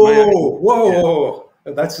 whoa.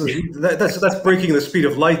 That's breaking the speed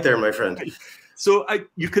of light there, my friend. So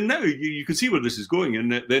you can now you can see where this is going,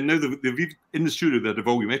 and then now they've in the studio the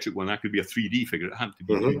volumetric one that could be a 3D figure. It had to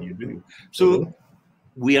be 2D video. So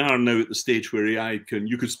we are now at the stage where AI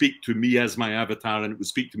you could speak to me as my avatar, and it would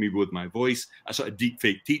speak to me with my voice, a sort of deep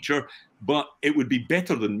fake teacher. But it would be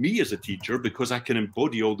better than me as a teacher because I can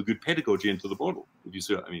embody all the good pedagogy into the model. If you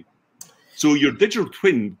see what I mean. So your digital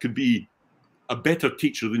twin could be a better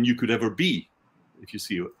teacher than you could ever be.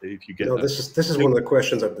 If you get that. This is one of the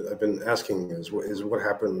questions I've been asking is what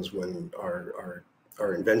happens when our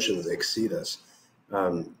inventions exceed us.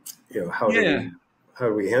 How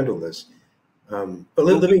do we handle this? But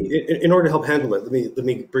let me, in order to help handle it, let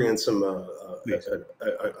me bring in some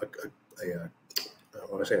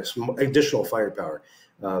some additional firepower.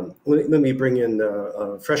 Let me bring in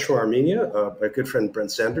fresh from Armenia, my good friend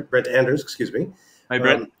Brent Anders. Excuse me. Hi,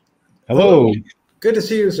 Brent. Hello. Good to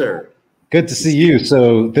see you, sir. Good to see you.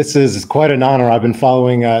 So this is quite an honor. I've been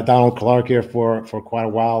following Donald Clark here for quite a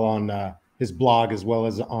while on his blog as well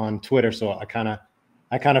as on Twitter. So I kind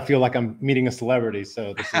of feel like I'm meeting a celebrity.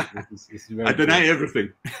 So this is very I deny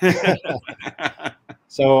everything.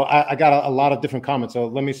 So I got a lot of different comments. So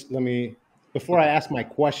let me before I ask my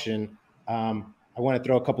question, I want to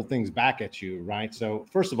throw a couple things back at you, right? So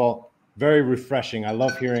first of all, very refreshing. I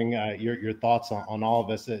love hearing your thoughts on all of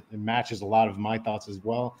this. It matches a lot of my thoughts as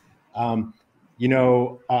well. I'm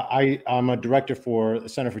a director for the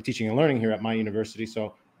Center for Teaching and Learning here at my university.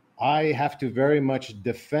 So I have to very much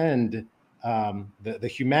defend the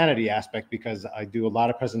humanity aspect because I do a lot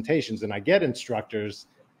of presentations and I get instructors,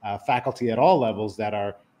 faculty at all levels that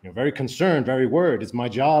are very concerned, very worried. Is my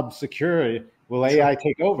job secure? Will AI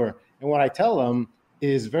take over? And what I tell them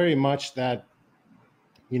is very much that,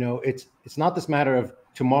 it's not this matter of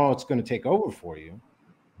tomorrow it's going to take over for you,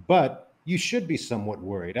 but you should be somewhat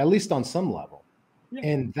worried, at least on some level. Yeah.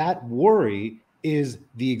 And that worry is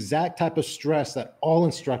the exact type of stress that all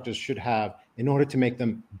instructors should have in order to make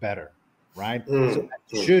them better, right? So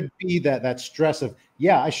that should be that stress of,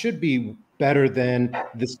 I should be better than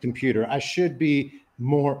this computer. I should be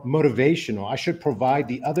more motivational. I should provide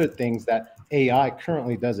the other things that AI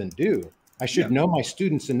currently doesn't do. I should know my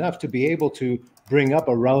students enough to be able to bring up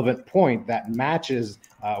a relevant point that matches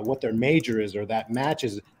what their major is or that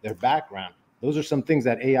matches their background. Those are some things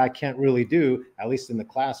that AI can't really do, at least in the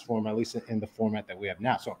class form, at least in the format that we have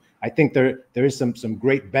now. So I think there is some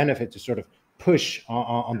great benefit to sort of push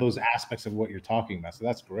on those aspects of what you're talking about. So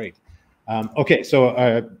that's great. Okay, so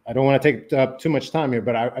I don't want to take up too much time here,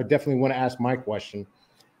 but I definitely want to ask my question.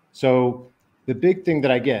 So the big thing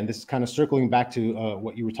that I get, and this is kind of circling back to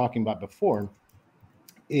what you were talking about before,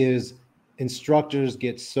 is instructors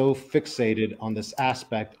get so fixated on this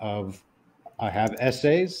aspect of, I have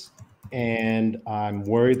essays and I'm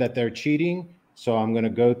worried that they're cheating. So I'm going to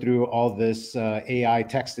go through all this AI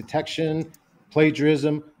text detection,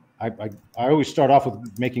 plagiarism. I always start off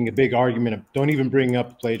with making a big argument of don't even bring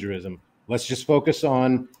up plagiarism. Let's just focus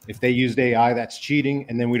on if they used AI, that's cheating.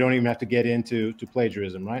 And then we don't even have to get into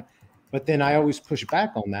plagiarism, right? But then I always push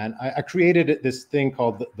back on that. I created this thing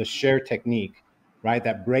called the share technique, right?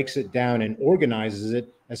 That breaks it down and organizes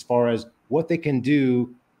it as far as what they can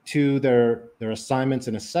do to their assignments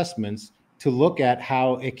and assessments to look at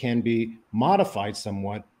how it can be modified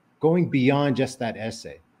somewhat, going beyond just that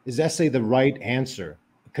essay. Is essay the right answer?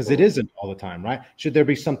 Because it isn't all the time, right? Should there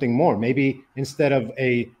be something more? Maybe instead of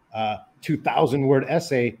a 2,000 word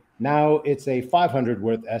essay, now it's a 500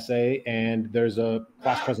 word essay and there's a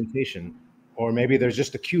class presentation, or maybe there's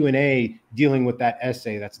just a Q&A dealing with that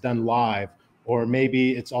essay that's done live, or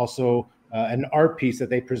maybe it's also an art piece that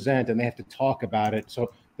they present and they have to talk about it.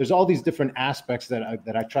 So there's all these different aspects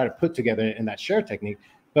that I try to put together in that share technique.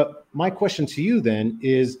 But my question to you then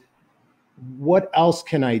is, what else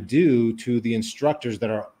can I do to the instructors that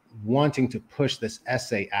are wanting to push this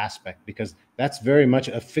essay aspect? Because that's very much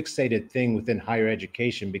a fixated thing within higher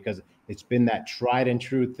education, because it's been that tried and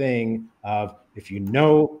true thing of if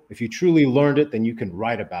you truly learned it, then you can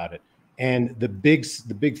write about it. And the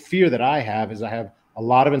big fear that I have is I have a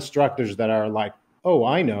lot of instructors that are like, oh,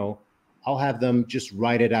 I know, I'll have them just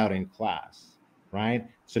write it out in class, right?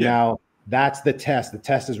 So now that's the test. The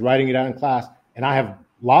test is writing it out in class. And I have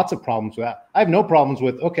lots of problems with that. I have no problems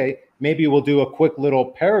with, okay, maybe we'll do a quick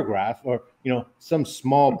little paragraph or, some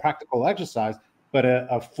small practical exercise, but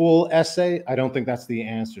a full essay, I don't think that's the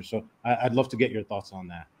answer. So I'd love to get your thoughts on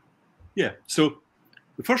that. Yeah. So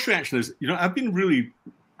the first reaction is, I've been really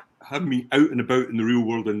having me out and about in the real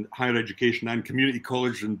world in higher education and community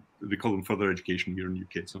college, and they call them further education here in the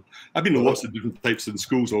UK. So I've been in lots of different types in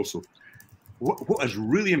schools also. What has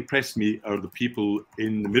really impressed me are the people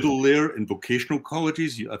in the middle there in vocational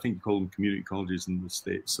colleges. I think you call them community colleges in the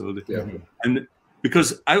States. So, and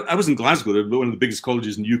because I was in Glasgow, one of the biggest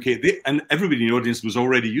colleges in the UK, and everybody in the audience was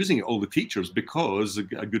already using it, all the teachers, because a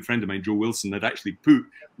good friend of mine, Joe Wilson, had actually put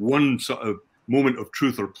one sort of moment of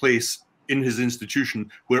truth or place in his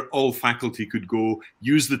institution where all faculty could go,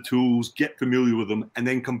 use the tools, get familiar with them, and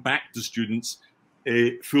then come back to students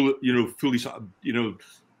fully sort of,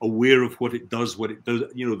 aware of what it does,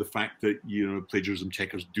 the fact that, plagiarism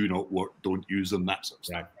checkers do not work, don't use them, that sort of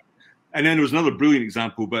stuff. Right. And then there was another brilliant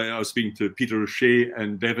example, but I was speaking to Peter O'Shea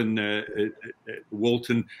and Devin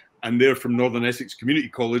Walton, and they're from Northern Essex Community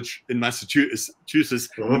College in Massachusetts,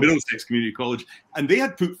 Middlesex Community College, and they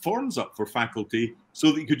had put forms up for faculty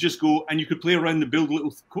so that you could just go and you could play around and build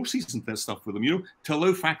little courses and stuff with them, to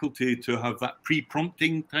allow faculty to have that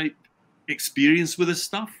pre-prompting type experience with this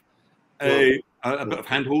stuff. A bit of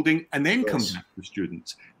hand-holding, and then come back to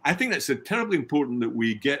students. I think that's terribly important that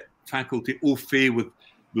we get faculty au fait with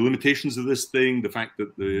the limitations of this thing, the fact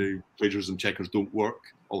that the plagiarism checkers don't work,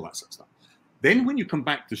 all that sort of stuff. Then when you come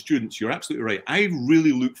back to students, you're absolutely right. I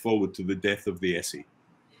really look forward to the death of the essay.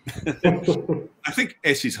 I think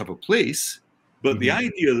essays have a place, but the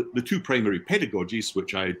idea, the two primary pedagogies,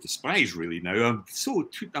 which I despise really now,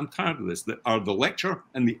 I'm tired of this, that are the lecture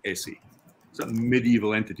and the essay. Sort of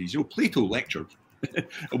medieval entities. Plato lectured.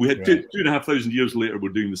 And we had 2,500 years later, we're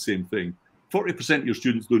doing the same thing. 40% of your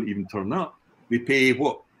students don't even turn up. They pay,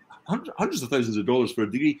 hundreds of thousands of dollars for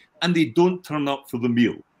a degree, and they don't turn up for the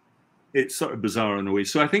meal. It's sort of bizarre in a way.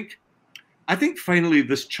 So I think finally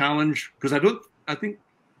this challenge, because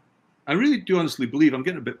I really do honestly believe, I'm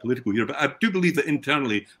getting a bit political here, but I do believe that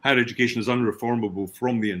internally higher education is unreformable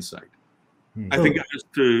from the inside. I think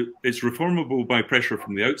it's reformable by pressure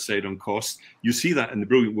from the outside on costs. You see that in the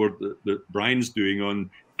brilliant work that Brian's doing on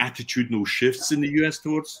attitudinal shifts in the US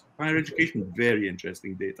towards higher education. Very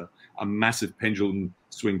interesting data. A massive pendulum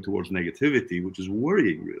swing towards negativity, which is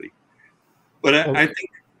worrying, really. But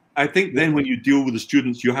I think then when you deal with the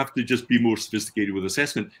students, you have to just be more sophisticated with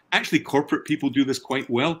assessment. Actually, corporate people do this quite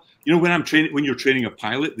well. When you're training a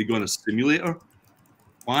pilot, they go on a simulator.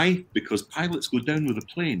 Why? Because pilots go down with a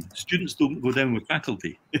plane. Students don't go down with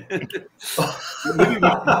faculty. That's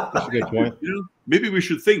a good point. Maybe we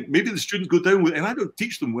should think, maybe the students go down with, and I don't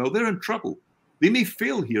teach them well, they're in trouble. They may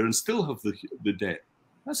fail here and still have the debt.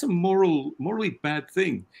 That's a morally bad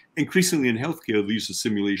thing. Increasingly in healthcare, the use of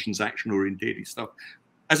simulations, action-oriented stuff.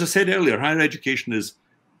 As I said earlier, higher education is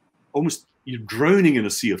almost, you're drowning in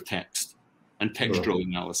a sea of text and textual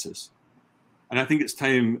analysis. And I think it's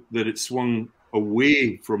time that it swung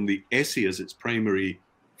away from the essay as its primary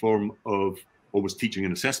form of always teaching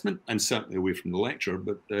and assessment, and certainly away from the lecture.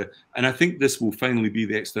 But and I think this will finally be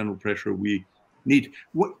the external pressure we need.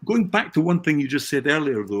 Going back to one thing you just said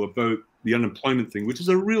earlier, though, about the unemployment thing, which is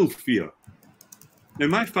a real fear. Now,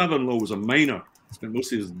 my father-in-law was a miner, spent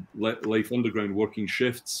most of his life underground working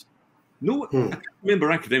shifts. I can't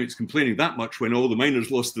remember academics complaining that much when all the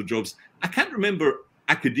miners lost their jobs. I can't remember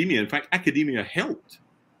academia. In fact, academia helped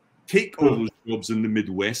take all those jobs in the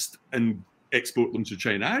Midwest and export them to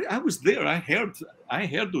China. I was there. I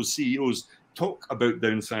heard those CEOs talk about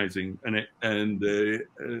downsizing and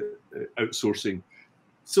outsourcing.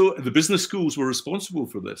 So the business schools were responsible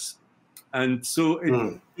for this, and so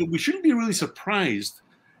we shouldn't be really surprised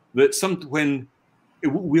that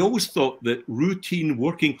we always thought that routine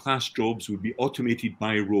working class jobs would be automated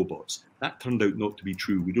by robots. That turned out not to be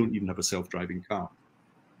true. We don't even have a self-driving car.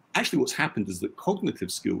 Actually, what's happened is that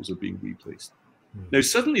cognitive skills are being replaced. Now,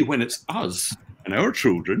 suddenly when it's us and our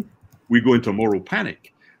children, we go into a moral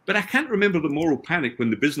panic. But I can't remember the moral panic when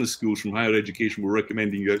the business schools from higher education were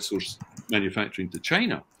recommending you outsource manufacturing to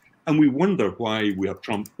China. And we wonder why we have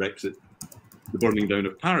Trump, Brexit, the burning down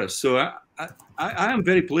of Paris. So I am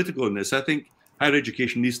very political in this. I think higher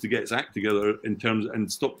education needs to get its act together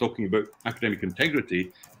and stop talking about academic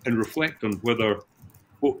integrity and reflect on whether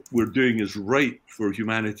what we're doing is right for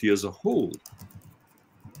humanity as a whole.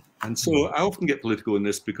 And so I often get political in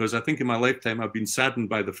this because I think in my lifetime I've been saddened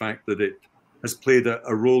by the fact that it has played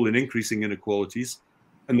a role in increasing inequalities,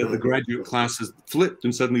 and that the graduate class has flipped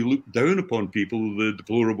and suddenly looked down upon people, the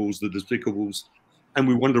deplorables, the despicables, and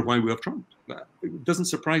we wonder why we have Trump. It doesn't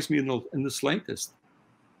surprise me in the slightest.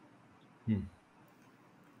 Thank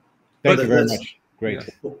you very much. Great.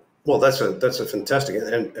 Well, that's a fantastic,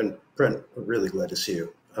 and Brent, we're really glad to see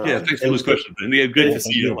you. Yeah, thanks for those questions, Ben. Yeah, great to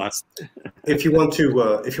see you at last. If you want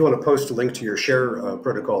to post a link to your share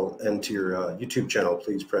protocol and to your YouTube channel,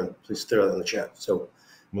 please throw that in the chat. So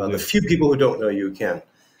the few people who don't know you can.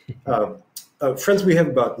 Friends, we have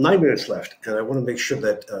about 9 minutes left, and I want to make sure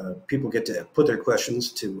that people get to put their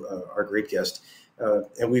questions to our great guest.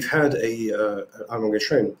 And we've had I'm going to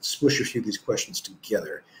try and smush a few of these questions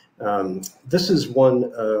together. This is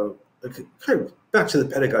one kind of back to the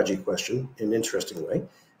pedagogy question in an interesting way.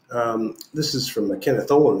 This is from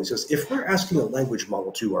Kenneth Owen. He says, if we're asking a language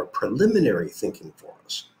model to do our preliminary thinking for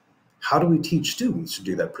us, how do we teach students to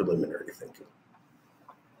do that preliminary thinking?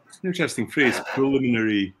 It's an interesting phrase,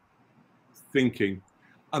 preliminary thinking.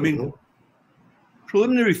 I mean,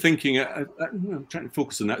 preliminary thinking, I'm trying to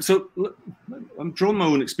focus on that. So I'm drawing my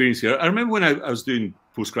own experience here. I remember when I was doing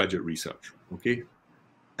postgraduate research, okay?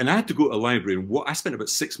 And I had to go to a library, and I spent about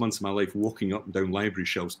 6 months of my life walking up and down library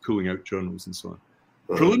shelves, pulling out journals and so on.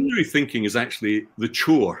 Preliminary thinking is actually the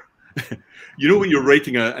chore. You know, when you're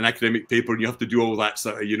writing an academic paper and you have to do all that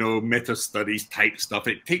sort of, you know, meta studies type stuff,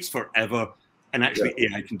 it takes forever, and actually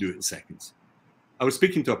AI can do it in seconds. I was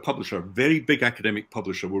speaking to a publisher, a very big academic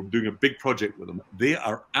publisher. We're doing a big project with them. They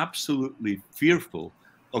are absolutely fearful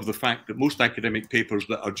of the fact that most academic papers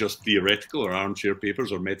that are just theoretical or armchair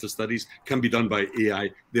papers or meta studies can be done by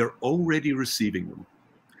AI. They're already receiving them.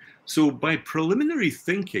 So by preliminary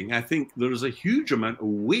thinking, I think there's a huge amount of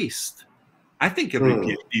waste. I think every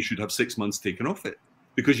PhD should have 6 months taken off it,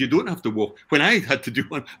 because you don't have to walk. When I had to do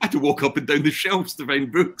one, I had to walk up and down the shelves to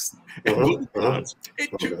find books.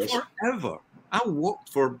 It took forever. I walked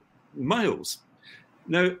for miles.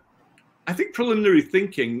 Now, I think preliminary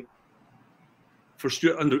thinking for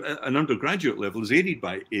an undergraduate level is aided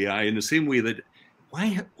by AI in the same way that,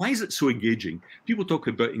 why is it so engaging? People talk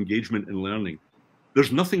about engagement in learning.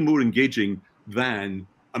 There's nothing more engaging than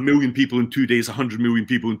 1 million people in 2 days, 100 million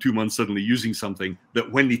people in 2 months suddenly using something that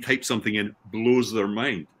when they type something in blows their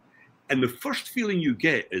mind. And the first feeling you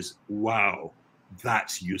get is, wow,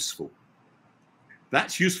 that's useful.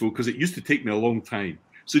 That's useful because it used to take me a long time.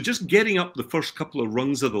 So just getting up the first couple of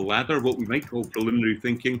rungs of the ladder, what we might call preliminary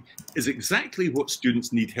thinking, is exactly what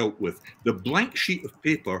students need help with. The blank sheet of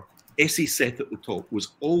paper, essay set at the top,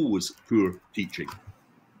 was always poor teaching.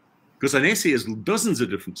 Because an essay has dozens of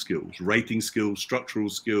different skills, writing skills, structural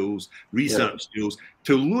skills, research skills.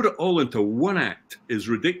 To load it all into one act is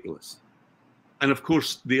ridiculous. And of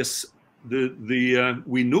course, we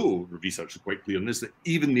know, research is quite clear on this, that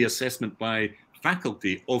even the assessment by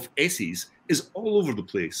faculty of essays is all over the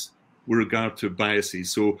place with regard to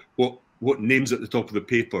biases. So what names at the top of the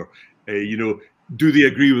paper, you know, do they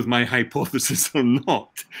agree with my hypothesis or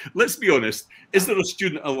not? Let's be honest, is there a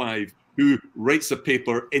student alive who writes a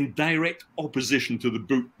paper in direct opposition to the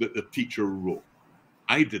book that the teacher wrote?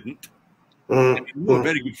 I didn't. I know a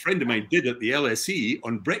very good friend of mine did at the LSE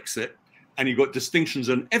on Brexit, and he got distinctions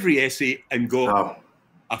on every essay and got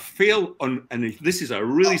a fail on, and this is a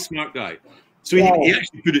really smart guy. So he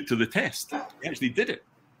actually put it to the test. He actually did it.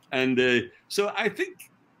 And so I think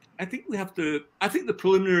we have to, I think the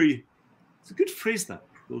preliminary, it's a good phrase, that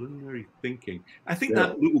preliminary thinking. I think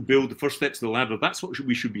that little build, the first steps of the ladder, that's what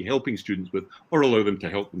we should be helping students with, or allow them to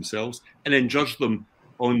help themselves, and then judge them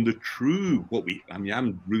on the true, I mean,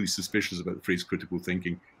 I'm really suspicious about the phrase critical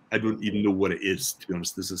thinking. I don't even know what it is, to be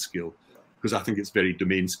honest, as a skill, because I think it's very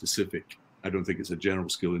domain specific. I don't think it's a general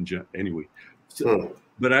skill anyway. So,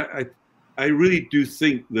 but I really do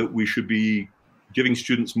think that we should be giving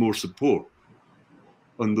students more support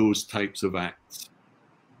on those types of acts.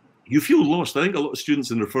 You feel lost. I think a lot of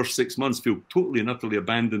students in their first 6 months feel totally and utterly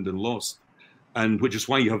abandoned and lost, and which is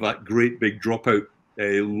why you have that great big dropout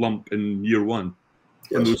lump in year one.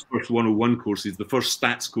 And those first 101 courses, the first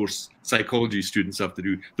stats course psychology students have to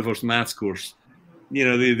do, the first maths course, you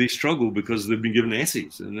know, they struggle because they've been given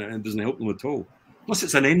essays, and it doesn't help them at all. Plus,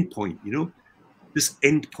 it's an endpoint, you know. This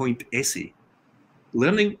endpoint essay.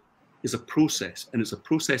 Learning is a process, and it's a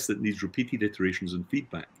process that needs repeated iterations and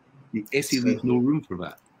feedback. The essay leaves no room for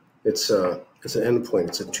that. It's an endpoint.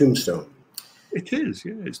 It's a tombstone. It is,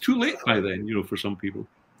 yeah. It's too late by then, you know, for some people.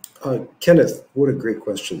 Kenneth, what a great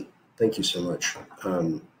question. Thank you so much.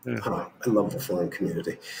 I love the forum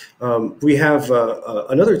community. We have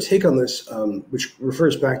another take on this, which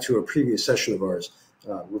refers back to a previous session of ours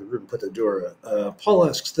with Ruben Patadura. Paul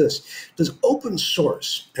asks this: does open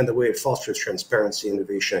source and the way it fosters transparency,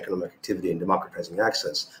 innovation, economic activity, and democratizing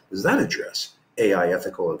access, does that address AI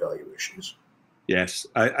ethical and value issues? Yes,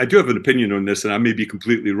 I do have an opinion on this, and I may be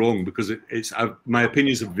completely wrong, because my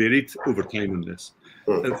opinions have varied over time on this.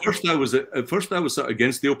 At first I was sort of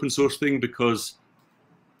against the open source thing, because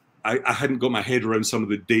I hadn't got my head around some of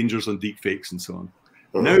the dangers on deep fakes and so on.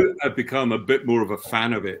 Now I've become a bit more of a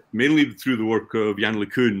fan of it, mainly through the work of Jan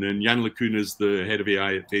LeCun. And Jan LeCun is the head of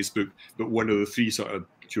AI at Facebook, but one of the three sort of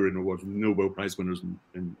Turing Award Nobel Prize winners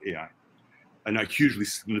in AI, and a hugely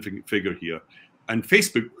significant figure here. And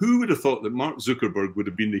Facebook, who would have thought that Mark Zuckerberg would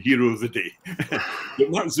have been the hero of the day? But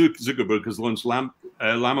Mark Zuckerberg has launched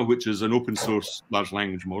Llama, which is an open source large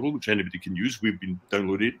language model, which anybody can use. We've been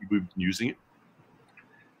downloading it, we've been using it.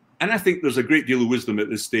 And I think there's a great deal of wisdom at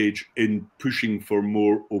this stage in pushing for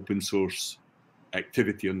more open source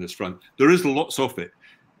activity on this front. There is lots of it.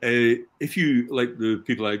 If you, like the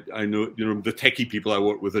people I know, you know, the techie people I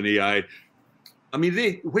work with in AI, I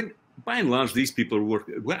mean, by and large, these people are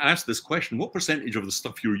working. When I asked this question, what percentage of the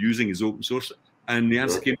stuff you're using is open source? And the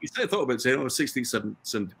answer came, I thought about saying,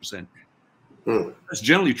 70%. That's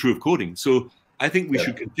generally true of coding. So I think we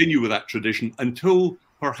should continue with that tradition until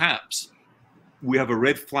perhaps we have a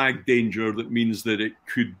red flag danger that means that it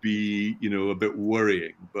could be, you know, a bit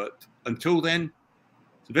worrying. But until then,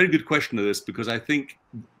 it's a very good question of this, because I think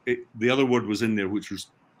the other word was in there, which was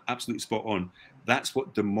absolutely spot on. That's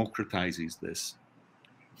what democratizes this.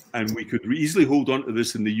 And we could easily hold on to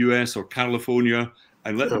this in the US or California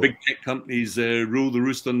and let the big tech companies rule the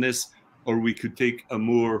roost on this, or we could take a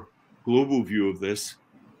more global view of this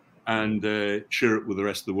and share it with the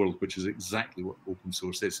rest of the world, which is exactly what open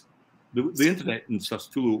source is. The internet and stuff's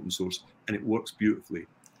full open source, and it works beautifully.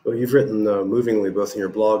 Well, you've written movingly, both in your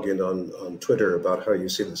blog and on Twitter, about how you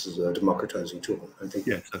see this as a democratizing tool. I think.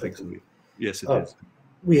 Yes, I think so. Yes, it is.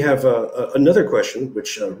 We have another question,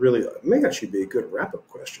 which really may actually be a good wrap-up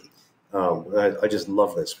question. I just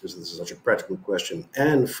love this because this is such a practical question.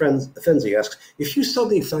 And Fenzi asks, if you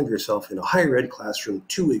suddenly found yourself in a higher ed classroom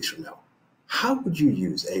 2 weeks from now, how would you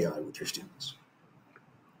use AI with your students?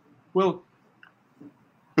 Well,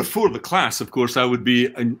 before the class, of course, I would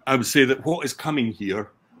say that what is coming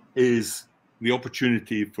here is the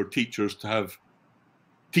opportunity for teachers to have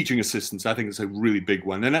teaching assistants. I think it's a really big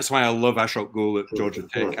one. And that's why I love Ashok Goel at Georgia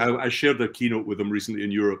Tech. I shared a keynote with him recently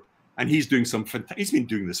in Europe, and he's doing he's been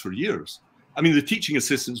doing this for years. I mean, the teaching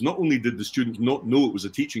assistants, not only did the students not know it was a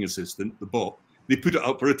teaching assistant, the bot, they put it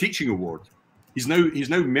up for a teaching award. He's now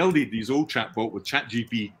melded his old chatbot with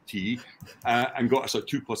ChatGPT and got us a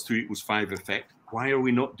 2 + 2 = 5 effect. Why are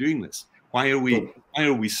we not doing this? Why are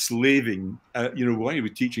we slaving? Why are we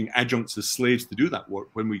teaching adjuncts as slaves to do that work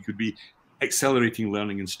when we could be accelerating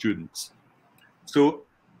learning in students? So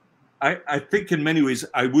I think in many ways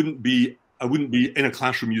I wouldn't be in a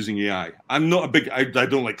classroom using AI. I'm not a big, I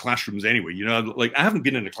don't like classrooms anyway. You know, like I haven't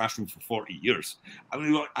been in a classroom for 40 years. I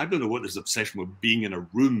mean, I don't know what this obsession with being in a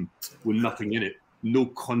room with nothing in it, no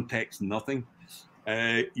context, nothing.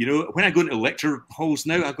 When I go into lecture halls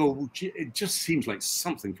now, I go, well, gee, it just seems like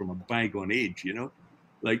something from a bygone age, you know?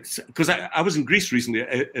 Like, because I was in Greece recently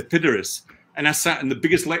at Epidaurus, and I sat in the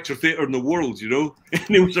biggest lecture theatre in the world, you know?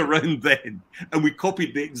 And it was around then. And we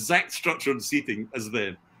copied the exact structure of the seating as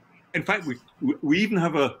then. In fact, we even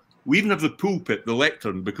have the pulpit, the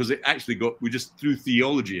lectern, because it actually we just threw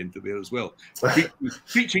theology into there as well.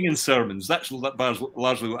 Preaching and sermons, that's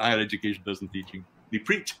largely what higher education does in teaching. They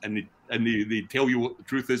preach and they tell you what the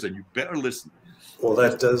truth is, and you better listen. Well,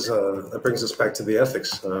 that brings us back to the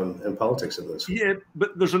ethics and politics of this. Yeah,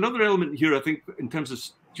 but there's another element here. I think in terms of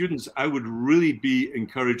students, I would really be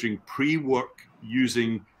encouraging pre-work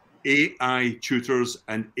using AI tutors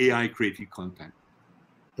and AI created content.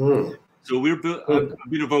 So I've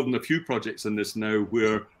been involved in a few projects in this now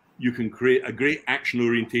where you can create a great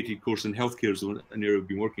action-orientated course in healthcare, is an area we've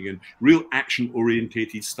been working in, real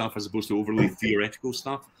action-orientated stuff as opposed to overly theoretical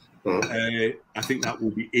stuff. I think that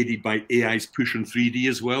will be aided by AI's push in 3D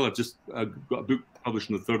as well. I've got a book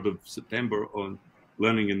published on the 3rd of September on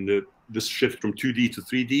learning in this shift from 2D to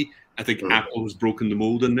 3D. I think Apple has broken the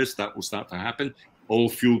mold in this. That will start to happen, all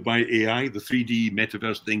fueled by AI. The 3D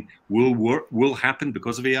metaverse thing will happen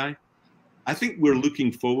because of AI. I think we're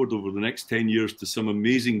looking forward over the next 10 years to some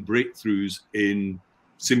amazing breakthroughs in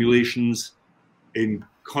simulations, in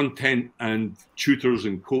content and tutors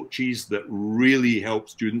and coaches that really help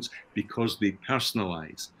students because they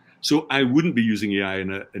personalize. So I wouldn't be using AI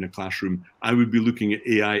in a classroom. I would be looking at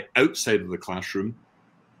AI outside of the classroom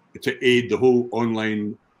to aid the whole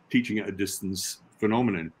online teaching at a distance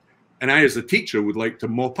phenomenon. And I, as a teacher, would like to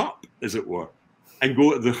mop up, as it were, and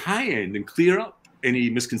go at the high end and clear up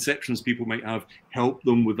any misconceptions people might have, help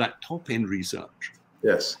them with that top-end research.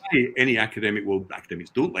 Yes. Any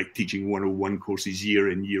academics don't like teaching 101 courses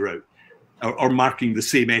year in, year out, or marking the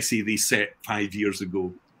same essay they set 5 years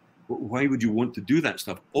ago. But why would you want to do that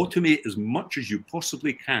stuff? Automate as much as you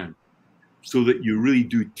possibly can so that you really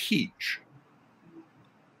do teach.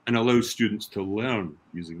 and allows students to learn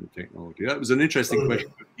using the technology? That was an interesting question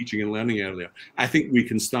about teaching and learning earlier. I think we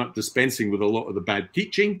can start dispensing with a lot of the bad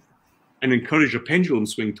teaching and encourage a pendulum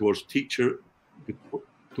swing towards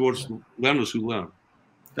learners who learn.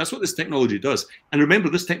 That's what this technology does. And remember,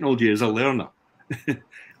 this technology is a learner.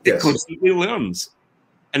 It constantly learns.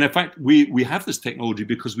 And in fact, we have this technology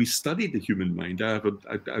because we studied the human mind. I've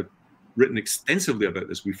written extensively about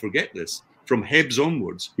this. We forget this. From Hebb's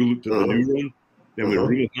onwards, who looked at the neuron, then with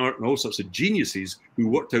Reinhardt and all sorts of geniuses who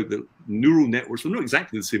worked out that neural networks were not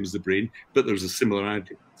exactly the same as the brain, but there's a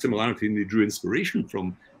similarity, and they drew inspiration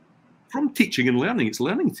from teaching and learning. It's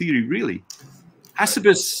learning theory, really.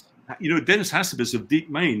 Hassabis, Dennis Hassabis of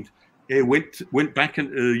DeepMind went back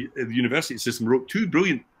into the university system, wrote 2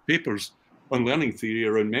 brilliant papers on learning theory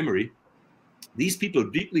around memory. These people are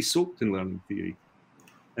deeply soaked in learning theory.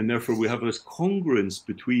 And therefore, we have this congruence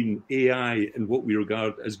between AI and what we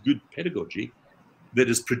regard as good pedagogy that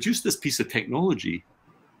has produced this piece of technology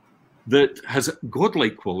that has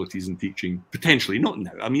godlike qualities in teaching, potentially, not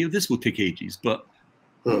now. I mean, this will take ages, but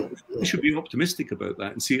we should be optimistic about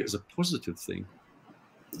that and see it as a positive thing.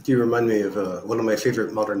 You remind me of one of my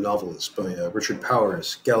favorite modern novels by Richard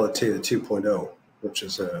Powers, Galatea 2.0, which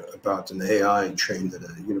is about an AI trained at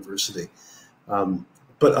a university.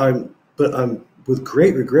 But I'm with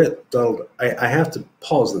great regret, Donald, I have to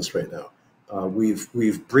pause this right now.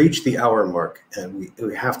 We've breached the hour mark, and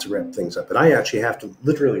we have to wrap things up. And I actually have to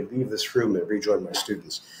literally leave this room and rejoin my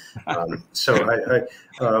students. Which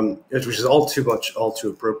is all too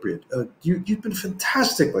appropriate. You've been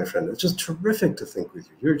fantastic, my friend. It's just terrific to think with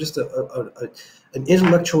you. You're just an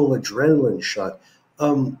intellectual adrenaline shot.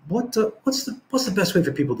 What's the best way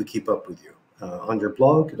for people to keep up with you? On your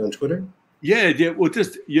blog and on Twitter? Yeah. Well,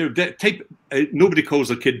 just type. Nobody calls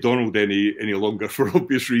their kid Donald any longer for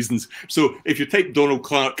obvious reasons. So if you type Donald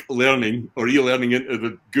Clark Learning or e-learning into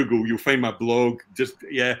the Google, you'll find my blog.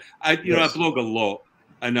 I blog a lot,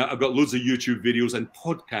 and I've got loads of YouTube videos and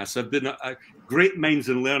podcasts. I've done Great Minds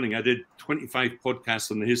in Learning. I did 25 podcasts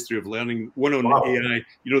on the history of learning. One on AI.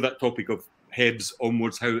 That topic of Hebb's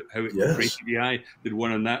onwards, how it created AI. Did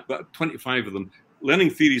one on that, but 25 of them.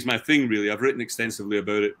 Learning theory is my thing, really. I've written extensively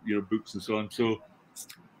about it, books and so on. So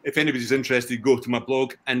if anybody's interested, go to my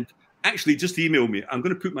blog and actually just email me. I'm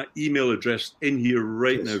going to put my email address in here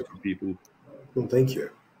right now for people. Well, thank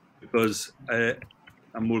you. Because I'm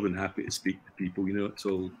more than happy to speak to people. It's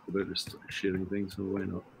all about this sharing things, so why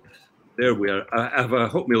not? There we are. I have a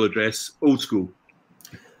Hotmail address, old school.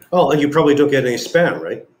 Oh, and you probably don't get any spam,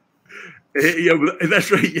 right? Yeah,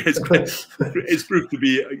 that's right. Yeah, it's proved to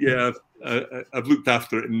be. Yeah, I've looked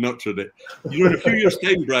after it and nurtured it. In a few years'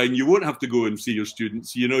 time, Brian, you won't have to go and see your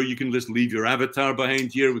students. You can just leave your avatar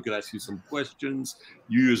behind here. We could ask you some questions.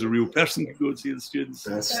 You, as a real person, could go and see the students.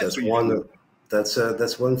 That's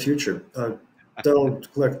one future. Donald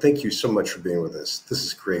Clark, thank you so much for being with us. This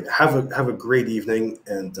is great. Have a great evening,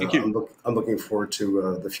 and I'm looking forward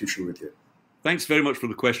to the future with you. Thanks very much for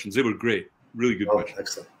the questions. They were great. Really good questions.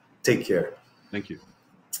 Excellent. Take care. Thank you.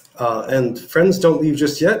 And friends, don't leave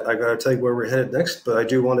just yet. I got to tell you where we're headed next, but I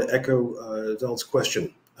do want to echo Donald's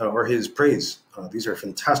question or his praise. These are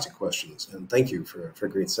fantastic questions, and thank you for a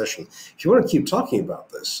great session. If you want to keep talking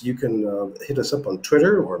about this, you can hit us up on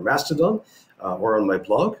Twitter or Mastodon or on my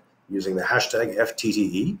blog using the hashtag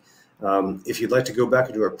FTTE. If you'd like to go back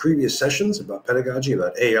into our previous sessions about pedagogy,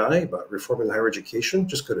 about AI, about reforming higher education,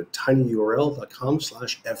 just go to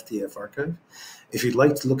tinyurl.com/FTFarchive. If you'd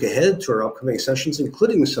like to look ahead to our upcoming sessions,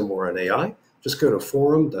 including some more on AI, just go to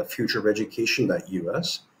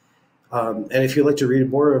forum.futureofeducation.us. And if you'd like to read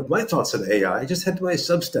more of my thoughts on AI, just head to my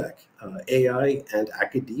Substack,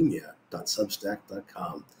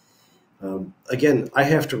 aiandacademia.substack.com. Again, I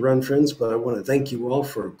have to run, friends, but I want to thank you all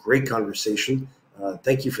for a great conversation.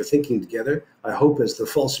 Thank you for thinking together. I hope as the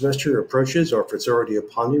fall semester approaches, or if it's already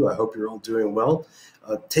upon you, I hope you're all doing well.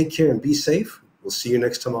 Take care and be safe. We'll see you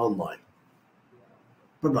next time online.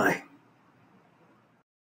 Bye-bye.